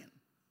is saying.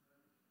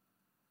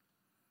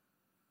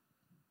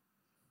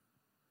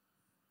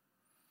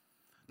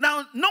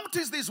 Now,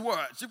 notice these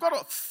words. You've got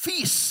to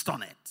feast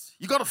on it.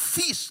 You've got to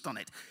feast on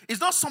it.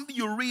 It's not something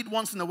you read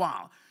once in a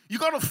while. You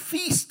got to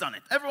feast on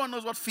it. Everyone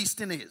knows what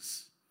feasting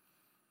is.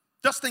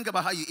 Just think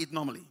about how you eat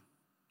normally.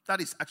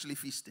 That is actually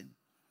feasting.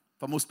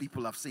 For most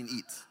people I've seen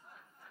eat.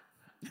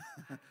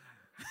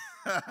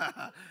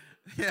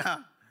 Yeah.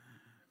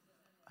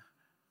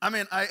 I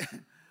mean,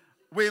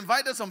 we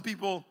invited some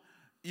people,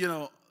 you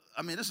know,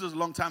 I mean, this was a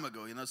long time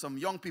ago, you know, some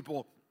young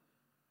people,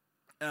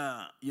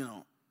 you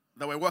know,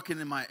 that were working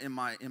in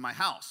my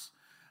house.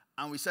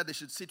 And we said they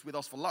should sit with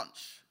us for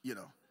lunch, you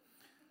know.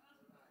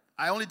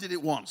 I only did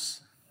it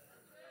once.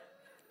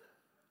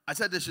 I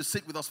said they should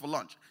sit with us for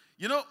lunch.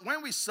 You know,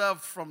 when we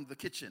served from the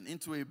kitchen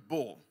into a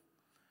bowl,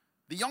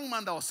 the young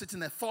man that was sitting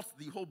there thought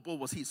the whole bowl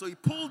was his. So he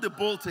pulled the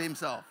bowl to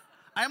himself.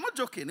 I am not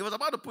joking. He was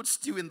about to put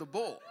stew in the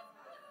bowl.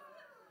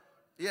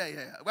 Yeah.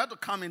 We had to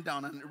calm him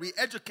down and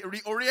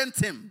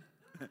reorient him.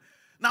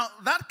 Now,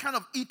 that kind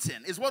of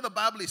eating is what the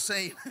Bible is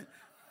saying.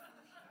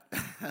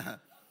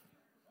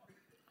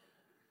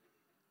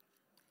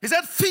 He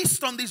said,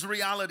 feast on these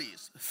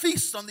realities.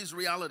 Feast on these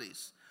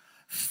realities.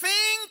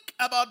 Think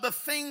about the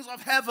things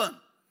of heaven,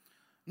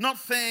 not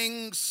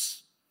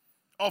things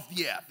of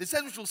the earth. He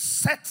said we should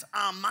set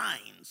our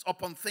minds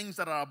upon things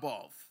that are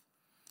above.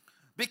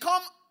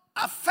 Become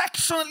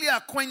affectionately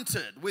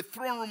acquainted with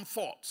throne room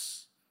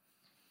thoughts.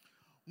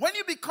 When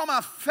you become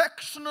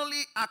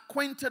affectionately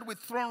acquainted with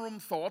throne room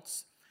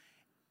thoughts,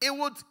 it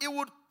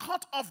would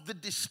cut off the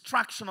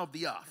distraction of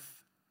the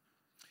earth.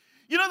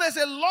 You know, there's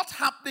a lot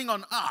happening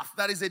on earth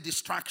that is a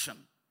distraction.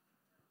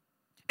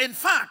 In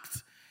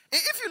fact,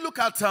 if you look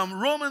at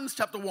Romans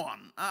chapter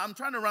 1, I'm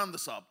trying to round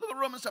this up. Look at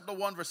Romans chapter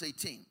 1, verse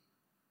 18.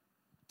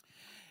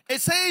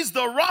 It says,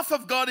 the wrath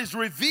of God is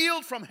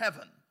revealed from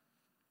heaven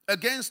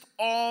against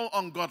all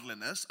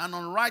ungodliness and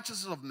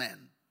unrighteousness of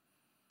men.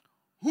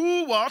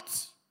 Who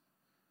what?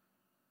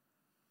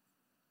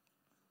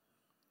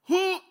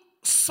 Who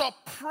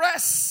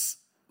suppress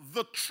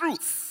the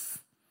truth.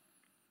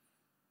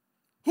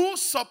 Who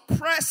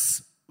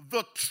suppress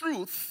the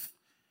truth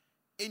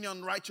in your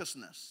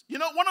unrighteousness. You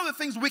know, one of the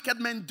things wicked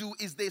men do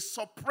is they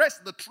suppress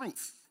the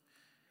truth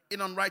in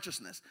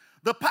unrighteousness.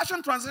 The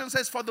Passion Translation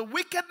says, for the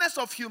wickedness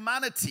of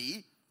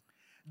humanity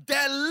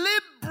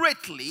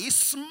deliberately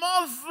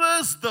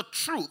smothers the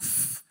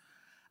truth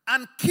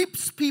and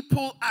keeps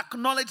people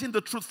acknowledging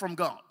the truth from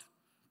God.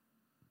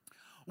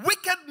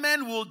 Wicked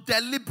men will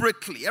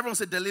deliberately, everyone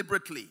say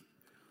deliberately,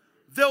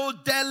 they will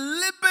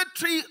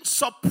deliberately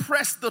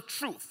suppress the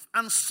truth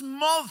and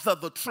smother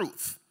the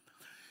truth.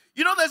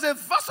 You know, there's a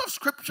verse of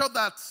scripture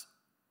that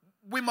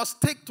we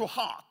must take to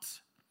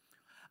heart.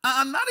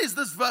 And that is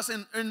this verse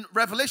in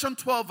Revelation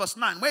 12 verse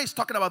 9, where he's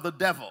talking about the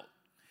devil.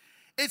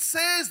 It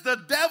says the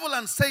devil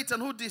and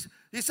Satan,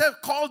 he said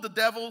called the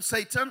devil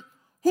Satan,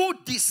 who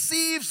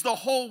deceives the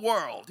whole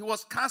world. He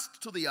was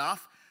cast to the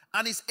earth,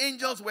 and his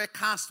angels were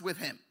cast with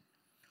him.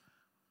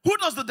 Who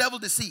does the devil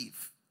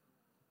deceive?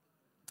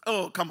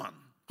 Oh, come on.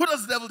 Who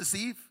does the devil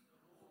deceive?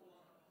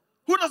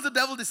 Who does the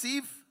devil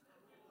deceive?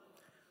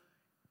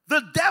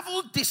 The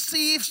devil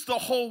deceives the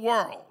whole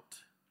world.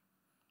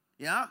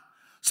 Yeah?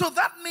 So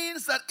that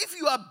means that if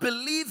you are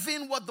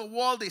believing what the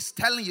world is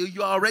telling you,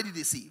 you are already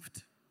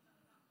deceived.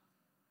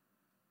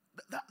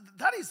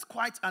 That is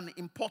quite an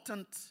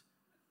important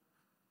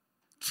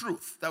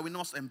truth that we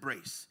must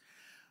embrace.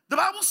 The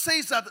Bible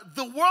says that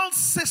the world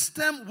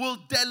system will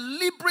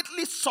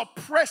deliberately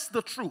suppress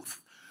the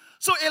truth.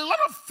 So a lot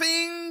of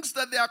things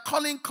that they are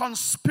calling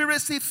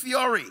conspiracy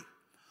theory,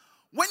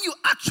 when you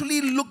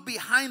actually look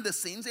behind the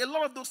scenes, a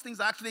lot of those things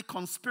are actually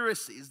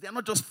conspiracies. They are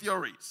not just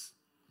theories.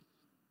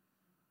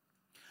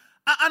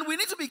 And we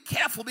need to be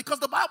careful, because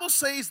the Bible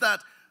says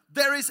that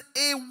there is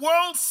a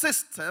world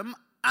system,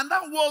 and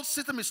that world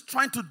system is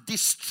trying to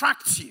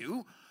distract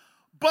you.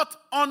 But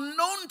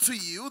unknown to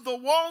you, the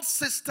world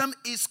system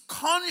is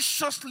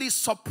consciously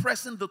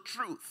suppressing the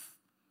truth.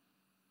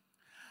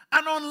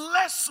 And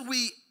unless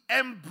we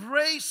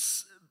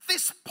embrace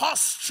this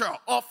posture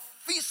of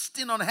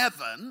feasting on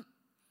heaven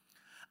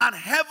and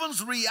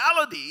heaven's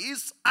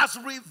realities as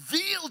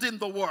revealed in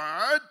the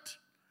Word,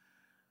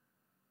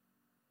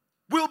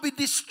 we'll be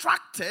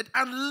distracted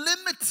and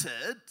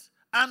limited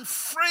and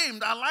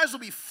framed. Our lives will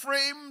be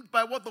framed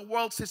by what the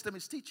world system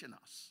is teaching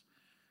us.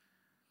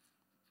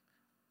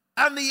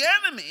 And the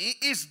enemy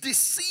is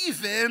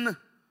deceiving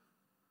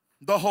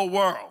the whole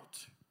world.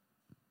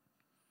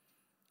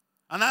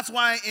 And that's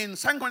why in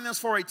 2 Corinthians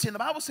 4:18, the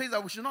Bible says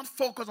that we should not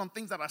focus on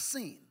things that are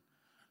seen,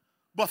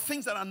 but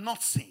things that are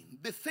not seen.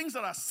 The things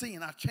that are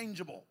seen are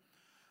changeable.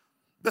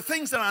 The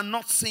things that are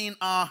not seen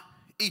are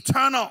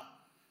eternal.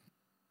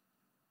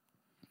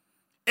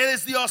 It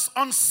is the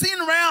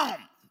unseen realm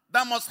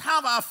that must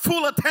have our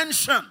full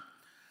attention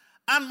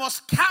and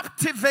must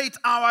captivate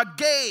our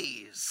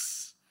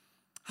gaze.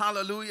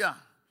 Hallelujah.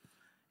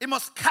 It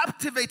must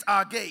captivate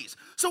our gaze.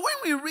 So when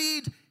we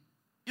read,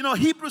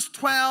 Hebrews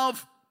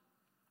 12,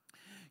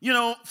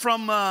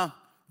 from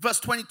verse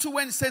 22,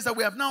 when it says that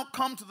we have now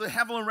come to the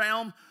heavenly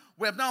realm,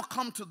 we have now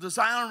come to the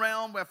Zion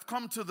realm, we have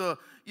come to the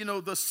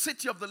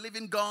city of the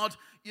living God,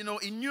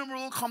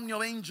 innumerable company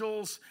of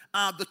angels,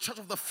 the church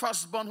of the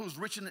firstborn who's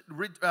written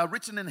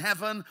in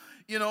heaven,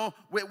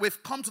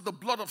 we've come to the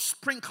blood of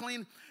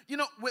sprinkling.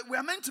 We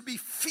are meant to be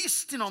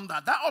feasting on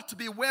that. That ought to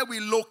be where we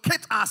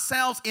locate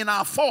ourselves in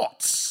our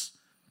thoughts.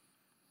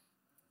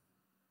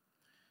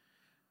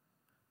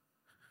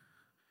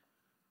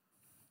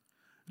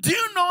 Do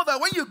you know that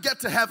when you get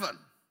to heaven,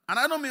 and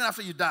I don't mean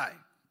after you die,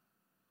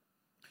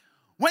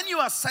 when you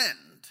ascend,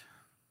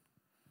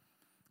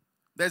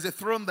 there's a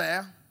throne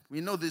there.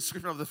 We know the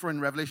description of the throne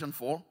in Revelation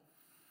 4.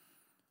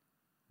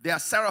 There are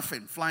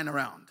seraphim flying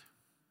around.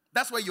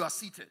 That's where you are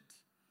seated.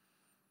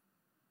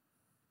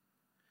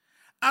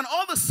 And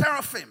all the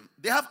seraphim,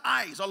 they have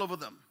eyes all over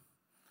them.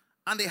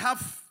 And they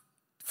have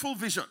full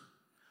vision.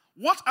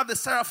 What are the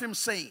seraphim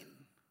saying?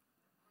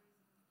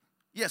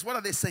 Yes, what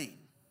are they saying?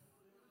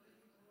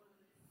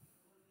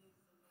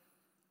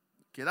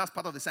 Okay, that's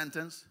part of the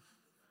sentence.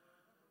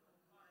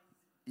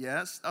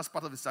 Yes, that's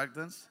part of the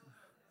sentence.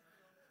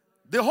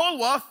 The whole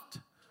world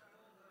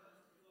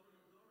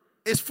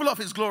is full of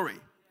His glory.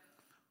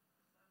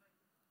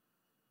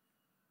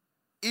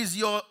 Is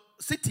your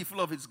city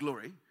full of His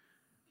glory?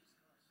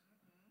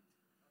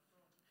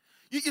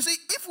 You see,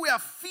 if we are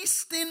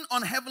feasting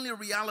on heavenly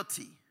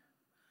reality,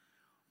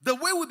 the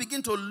way we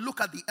begin to look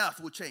at the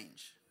earth will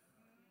change.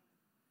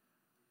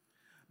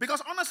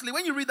 Because honestly,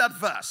 when you read that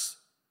verse,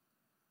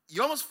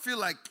 you almost feel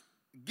like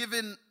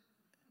giving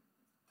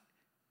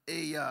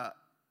a,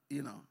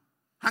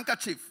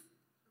 handkerchief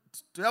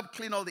to help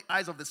clean all the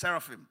eyes of the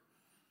seraphim.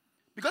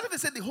 Because if they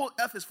say the whole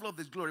earth is full of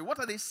His glory, what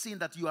are they seeing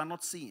that you are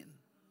not seeing?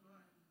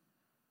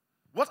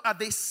 What are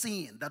they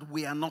seeing that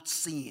we are not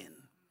seeing?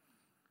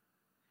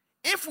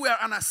 If we are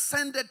an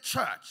ascended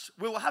church,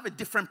 we will have a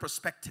different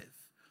perspective.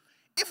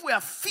 If we are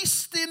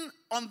feasting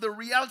on the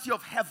reality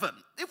of heaven,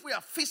 if we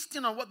are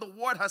feasting on what the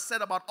Word has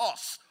said about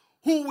us,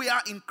 who we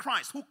are in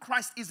Christ, who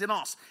Christ is in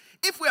us,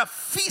 if we are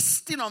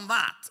feasting on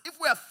that, if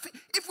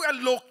we are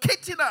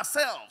locating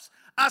ourselves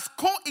as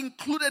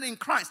co-included in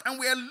Christ, and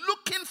we are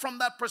looking from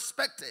that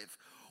perspective,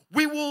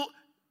 we will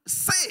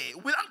say,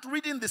 without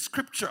reading the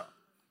scripture,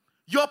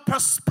 your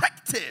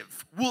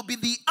perspective will be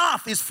the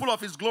earth is full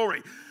of His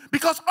glory.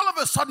 Because all of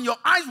a sudden your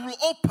eyes will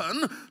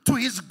open to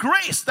His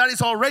grace that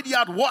is already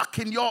at work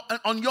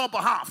on your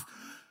behalf.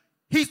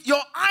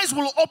 Your eyes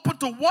will open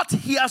to what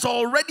He has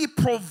already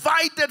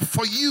provided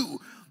for you.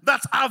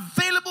 that's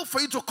available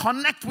for you to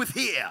connect with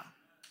here.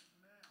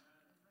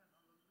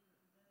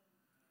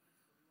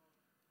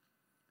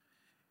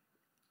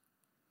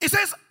 It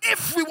says,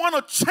 if we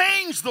want to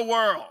change the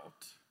world,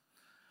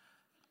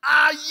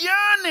 our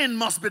yearning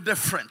must be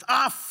different.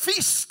 Our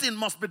feasting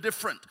must be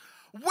different.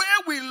 Where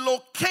we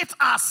locate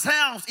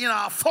ourselves in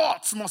our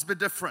thoughts must be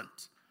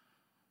different.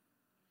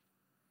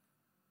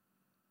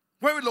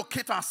 Where we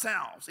locate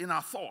ourselves in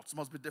our thoughts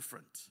must be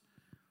different.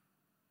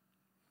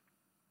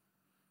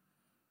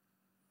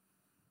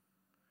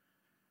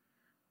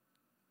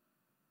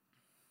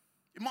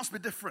 It must be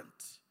different.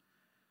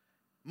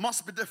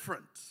 Must be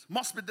different.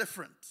 Must be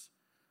different.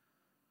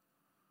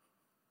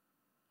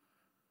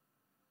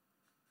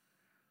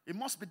 It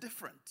must be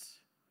different.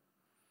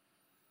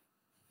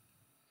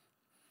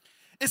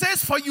 It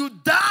says, for you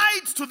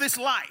died to this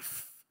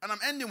life. And I'm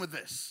ending with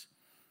this.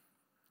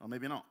 Or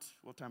maybe not.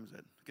 What time is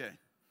it? Okay.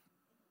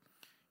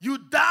 You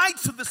died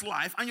to this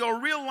life, and your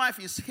real life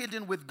is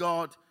hidden with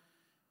God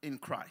in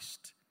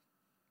Christ.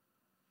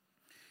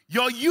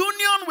 Your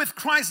union with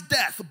Christ's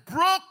death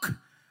broke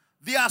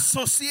the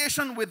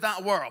association with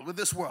that world, with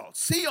this world.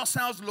 See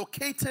yourselves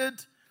located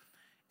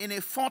in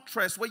a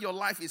fortress where your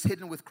life is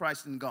hidden with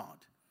Christ in God.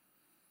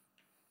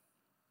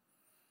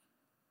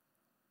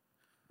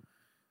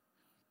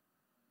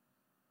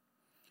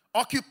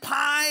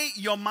 Occupy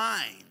your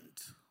mind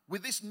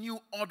with this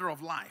new order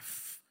of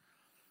life.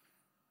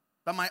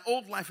 That my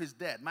old life is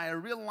dead. My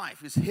real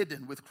life is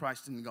hidden with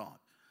Christ in God.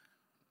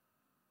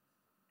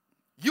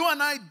 You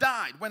and I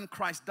died when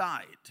Christ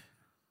died.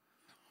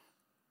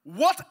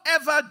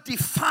 Whatever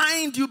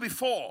defined you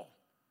before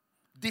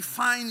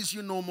defines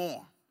you no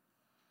more.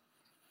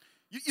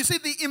 You see,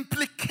 the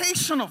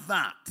implication of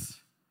that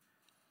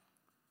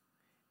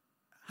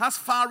has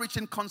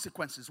far-reaching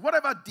consequences.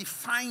 Whatever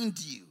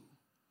defined you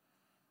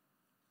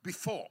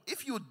before,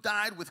 if you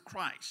died with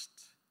Christ,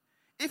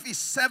 if he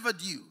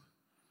severed you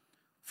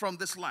from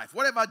this life,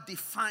 whatever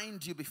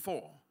defined you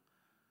before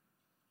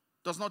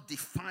does not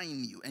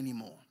define you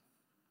anymore.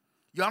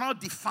 You are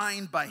not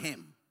defined by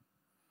him.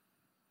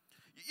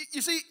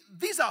 You see,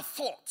 these are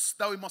thoughts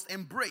that we must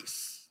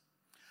embrace.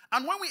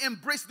 And when we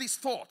embrace these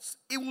thoughts,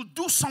 it will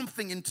do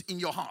something in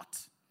your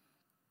heart.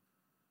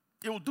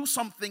 It will do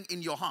something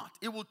in your heart.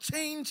 It will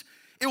change.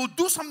 It will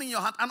do something in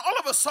your heart. And all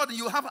of a sudden,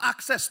 you have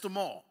access to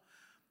more.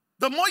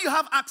 The more you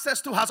have access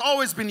to has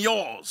always been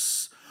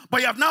yours.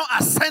 But you have now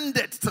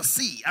ascended to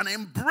see and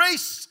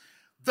embrace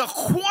the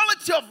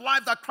quality of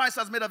life that Christ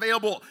has made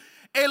available.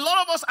 A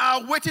lot of us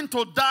are waiting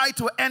to die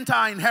to enter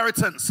our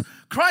inheritance.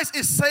 Christ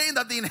is saying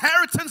that the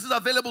inheritance is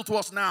available to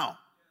us now.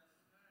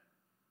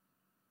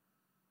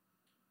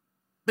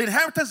 The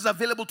inheritance is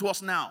available to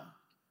us now.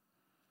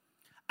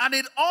 And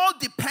it all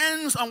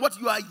depends on what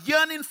you are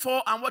yearning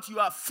for and what you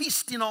are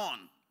feasting on.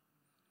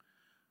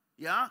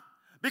 Yeah?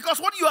 Because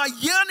what you are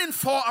yearning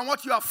for and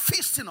what you are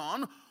feasting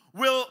on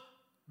will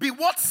be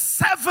what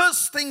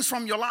severs things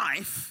from your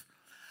life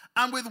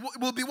and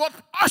will be what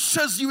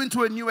ushers you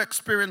into a new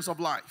experience of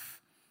life.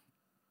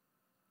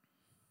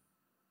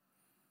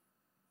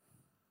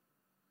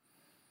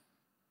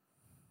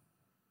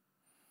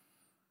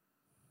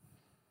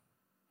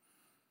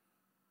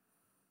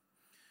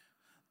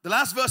 The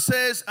last verse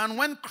says, and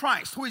when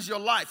Christ, who is your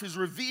life, is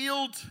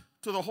revealed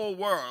to the whole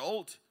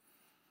world,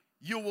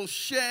 you will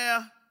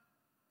share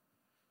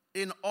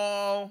in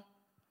all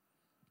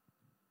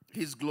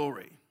his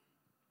glory.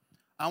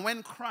 And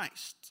when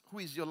Christ, who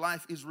is your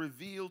life, is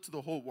revealed to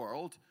the whole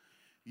world,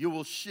 you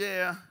will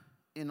share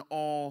in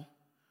all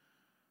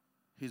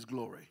his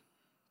glory.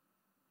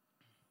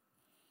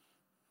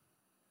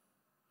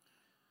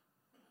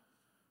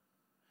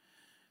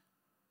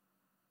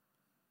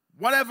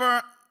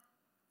 Whatever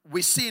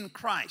we see in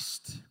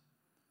Christ,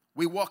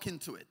 we walk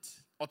into it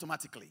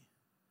automatically.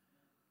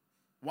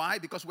 Why?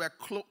 Because we are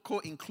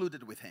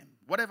co-included with him.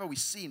 Whatever we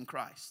see in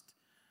Christ,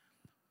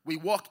 we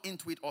walk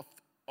into it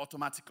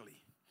automatically.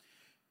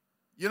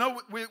 You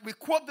know, we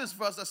quote this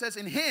verse that says,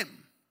 in him,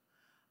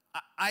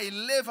 I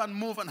live and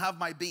move and have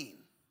my being.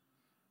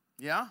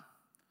 Yeah?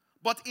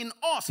 But in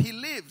us, he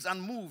lives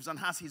and moves and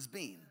has his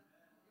being.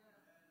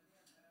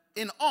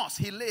 In us,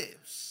 he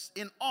lives.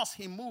 In us,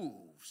 he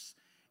moves.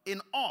 In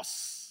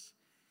us,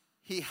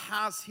 he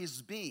has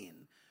his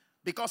being.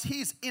 Because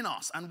he's in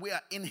us and we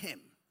are in him.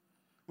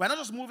 We're not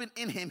just moving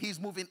in him, he's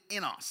moving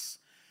in us.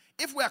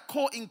 If we are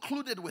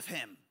co-included with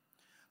him,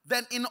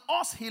 then in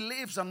us he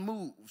lives and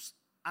moves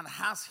and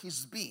has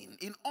his being.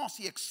 In us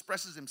he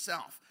expresses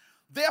himself.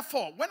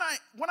 Therefore, when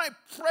I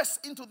press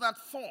into that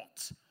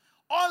thought,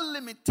 all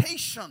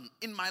limitation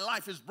in my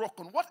life is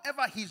broken.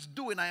 Whatever he's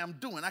doing, I am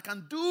doing. I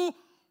can do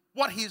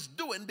what he's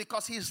doing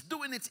because he's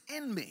doing it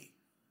in me.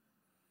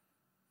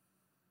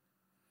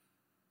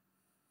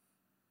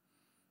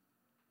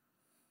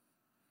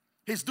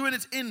 He's doing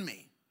it in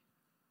me.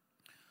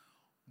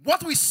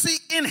 What we see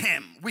in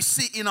him, we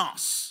see in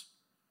us.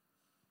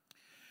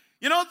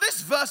 You know,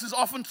 this verse is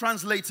often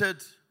translated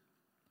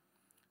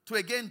to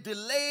again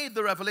delay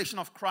the revelation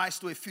of Christ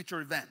to a future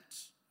event.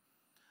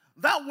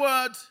 That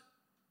word,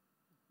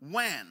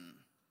 when,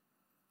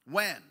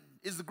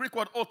 is the Greek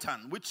word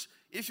otan, which,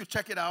 if you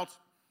check it out,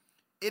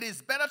 it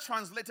is better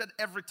translated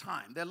every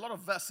time. There are a lot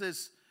of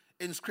verses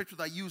in Scripture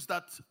that use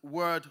that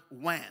word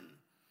when.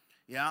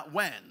 Yeah,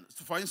 when.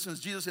 So for instance,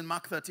 Jesus in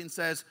Mark 13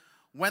 says,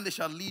 when they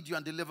shall lead you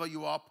and deliver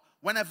you up,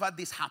 whenever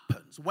this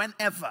happens,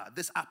 whenever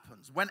this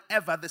happens,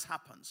 whenever this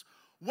happens.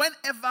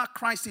 Whenever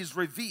Christ is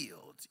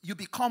revealed, you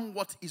become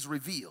what is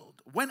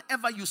revealed.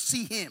 Whenever you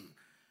see him,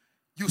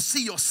 you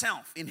see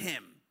yourself in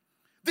him.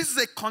 This is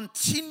a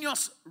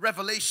continuous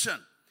revelation.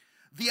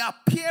 The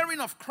appearing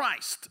of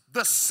Christ,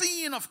 the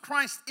seeing of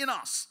Christ in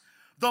us,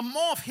 the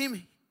more of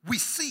him we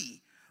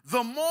see,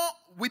 the more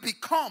we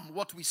become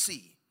what we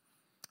see.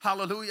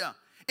 Hallelujah.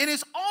 In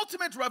his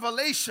ultimate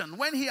revelation,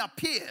 when he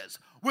appears,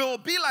 we will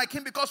be like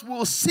him because we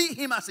will see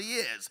him as he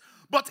is.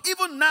 But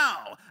even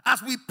now,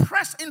 as we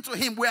press into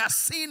him, we are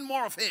seeing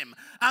more of him.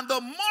 And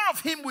the more of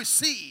him we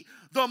see,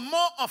 the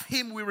more of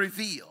him we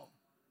reveal.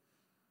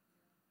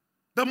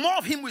 The more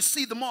of him we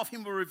see, the more of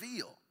him we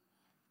reveal.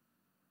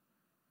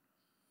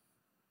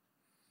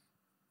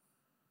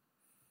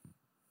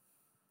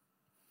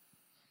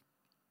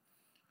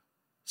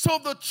 So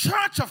the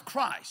church of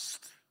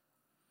Christ,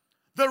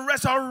 the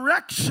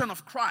resurrection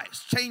of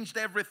Christ changed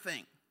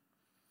everything.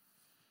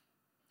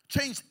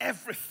 Changed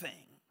everything.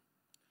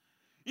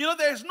 You know,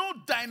 there's no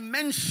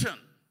dimension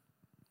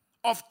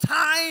of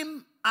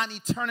time and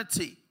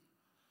eternity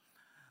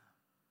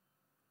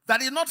that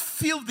did not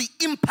feel the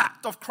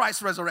impact of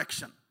Christ's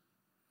resurrection.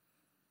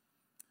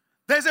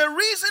 There's a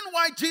reason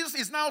why Jesus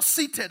is now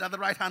seated at the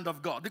right hand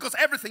of God, because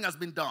everything has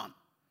been done.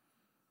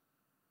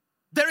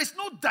 There is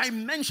no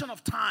dimension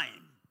of time.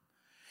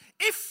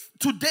 If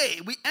today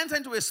we enter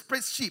into a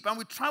spaceship and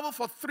we travel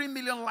for 3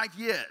 million light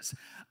years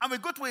and we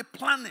go to a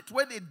planet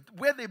where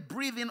they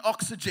breathe in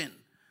oxygen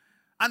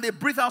and they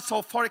breathe out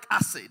sulfuric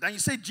acid and you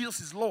say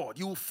Jesus is Lord,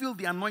 you will feel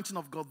the anointing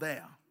of God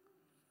there.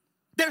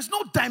 There's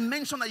no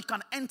dimension that you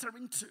can enter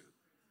into.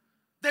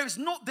 There's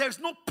no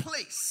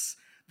place.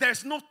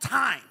 There's no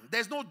time.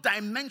 There's no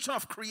dimension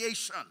of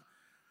creation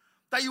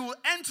that you will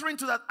enter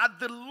into that at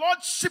the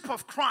Lordship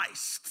of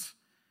Christ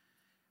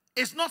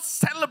is not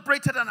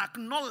celebrated and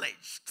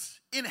acknowledged.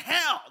 In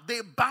hell,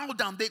 they bow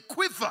down, they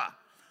quiver.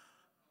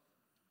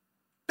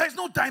 There's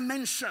no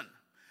dimension.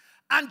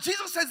 And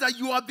Jesus says that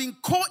you are being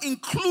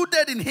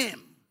co-included in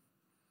him.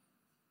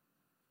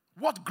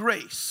 What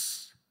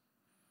grace.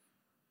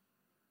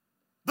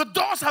 The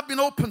doors have been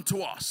opened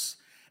to us.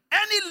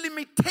 Any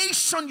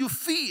limitation you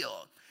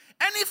feel,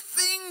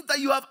 anything that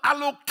you have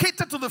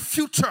allocated to the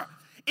future,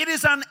 it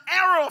is an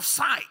error of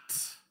sight.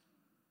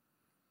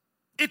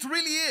 It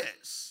really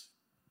is.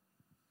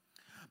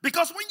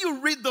 Because when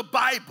you read the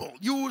Bible,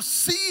 you will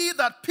see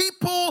that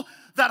people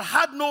that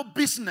had no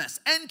business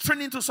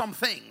entering into some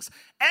things,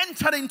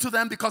 entered into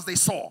them because they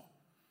saw.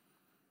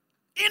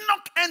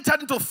 Enoch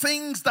entered into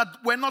things that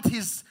were not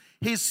his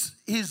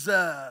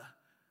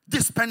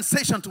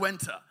dispensation to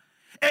enter.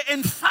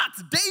 In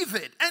fact,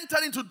 David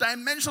entered into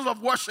dimensions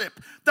of worship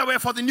that were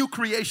for the new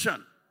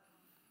creation.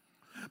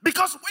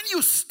 Because when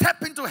you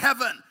step into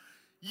heaven,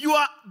 you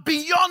are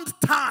beyond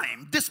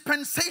time.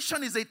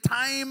 Dispensation is a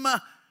time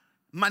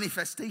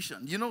manifestation.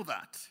 You know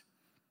that.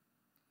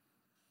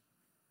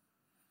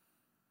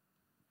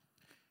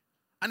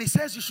 And he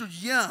says you should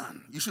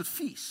yearn, you should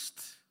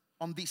feast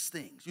on these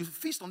things. You should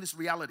feast on these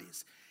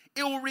realities.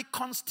 It will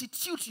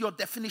reconstitute your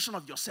definition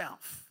of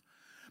yourself.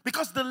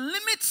 Because the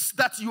limits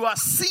that you are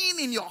seeing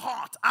in your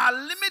heart are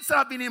limits that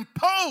have been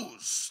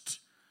imposed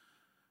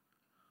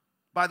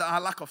by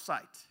our lack of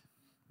sight.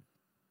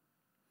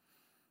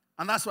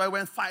 And that's why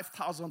when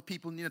 5,000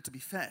 people needed to be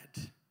fed,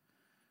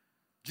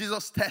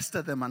 Jesus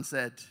tested them and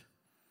said,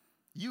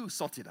 you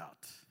sort it out.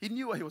 He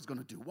knew what he was going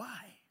to do. Why?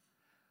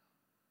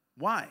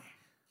 Why?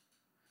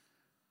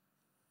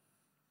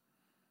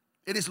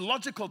 It is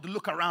logical to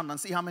look around and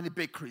see how many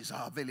bakeries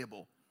are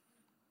available.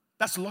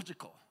 That's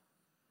logical.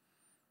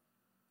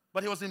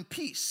 But he was in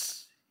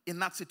peace in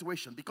that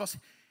situation because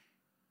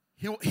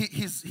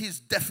his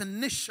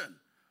definition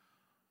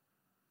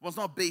was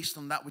not based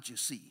on that which you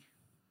see.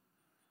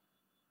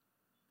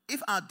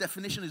 If our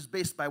definition is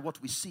based by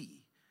what we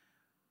see,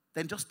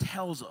 then just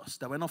tells us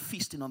that we're not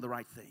feasting on the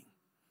right thing.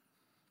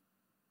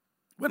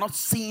 We're not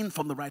seeing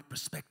from the right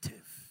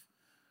perspective.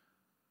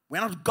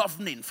 We're not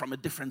governing from a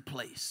different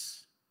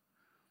place.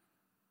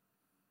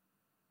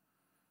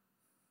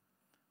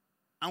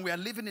 And we are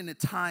living in a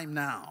time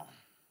now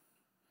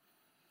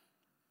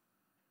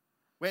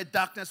where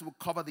darkness will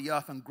cover the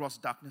earth and gross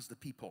darkness the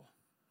people.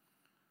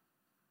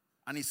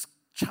 And it's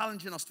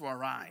challenging us to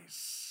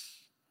arise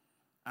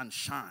and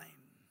shine,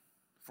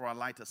 for our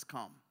light has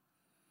come.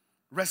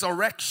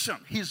 Resurrection,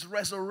 his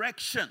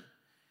resurrection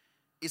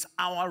is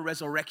our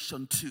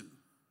resurrection too.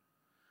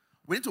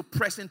 We need to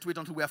press into it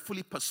until we are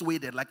fully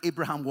persuaded like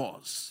Abraham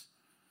was.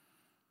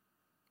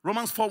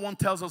 Romans 4:1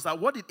 tells us that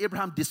what did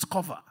Abraham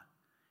discover?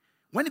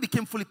 When he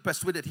became fully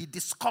persuaded, he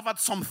discovered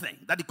something,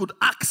 that he could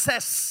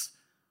access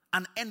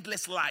an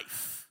endless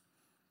life.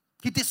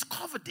 He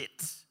discovered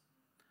it.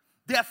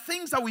 There are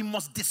things that we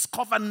must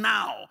discover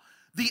now.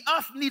 The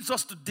earth needs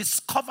us to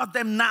discover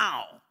them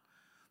now.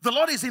 The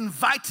Lord is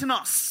inviting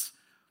us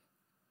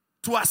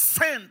to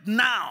ascend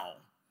now.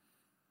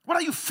 What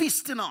are you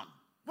feasting on?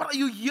 What are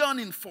you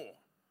yearning for?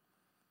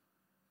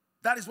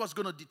 That is what's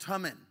going to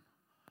determine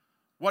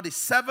what is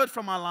severed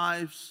from our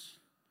lives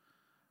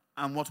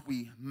and what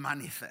we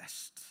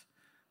manifest.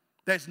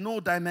 There's no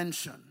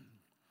dimension.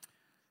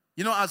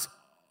 You know, as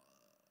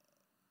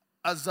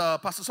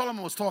Pastor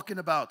Solomon was talking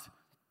about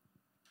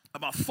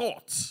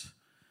thoughts,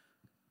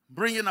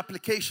 bringing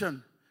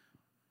application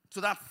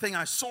to that thing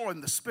I saw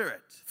in the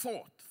spirit.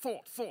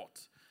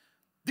 Thought.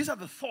 These are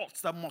the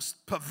thoughts that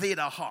must pervade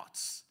our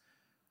hearts.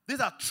 These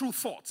are true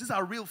thoughts. These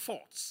are real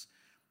thoughts.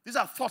 These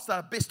are thoughts that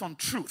are based on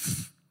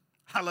truth.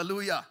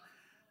 Hallelujah.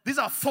 These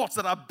are thoughts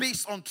that are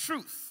based on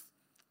truth.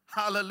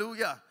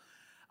 Hallelujah.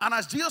 And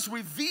as Jesus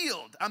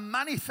revealed and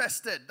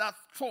manifested that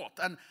thought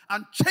and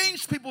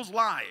changed people's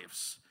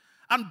lives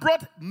and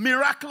brought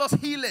miraculous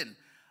healing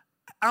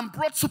and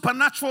brought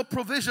supernatural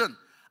provision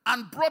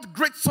and brought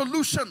great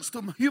solutions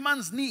to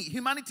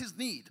humanity's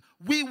need,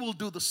 we will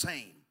do the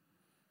same.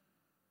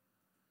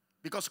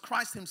 Because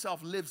Christ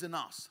himself lives in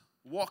us,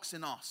 walks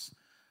in us,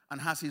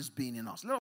 and has his being in us.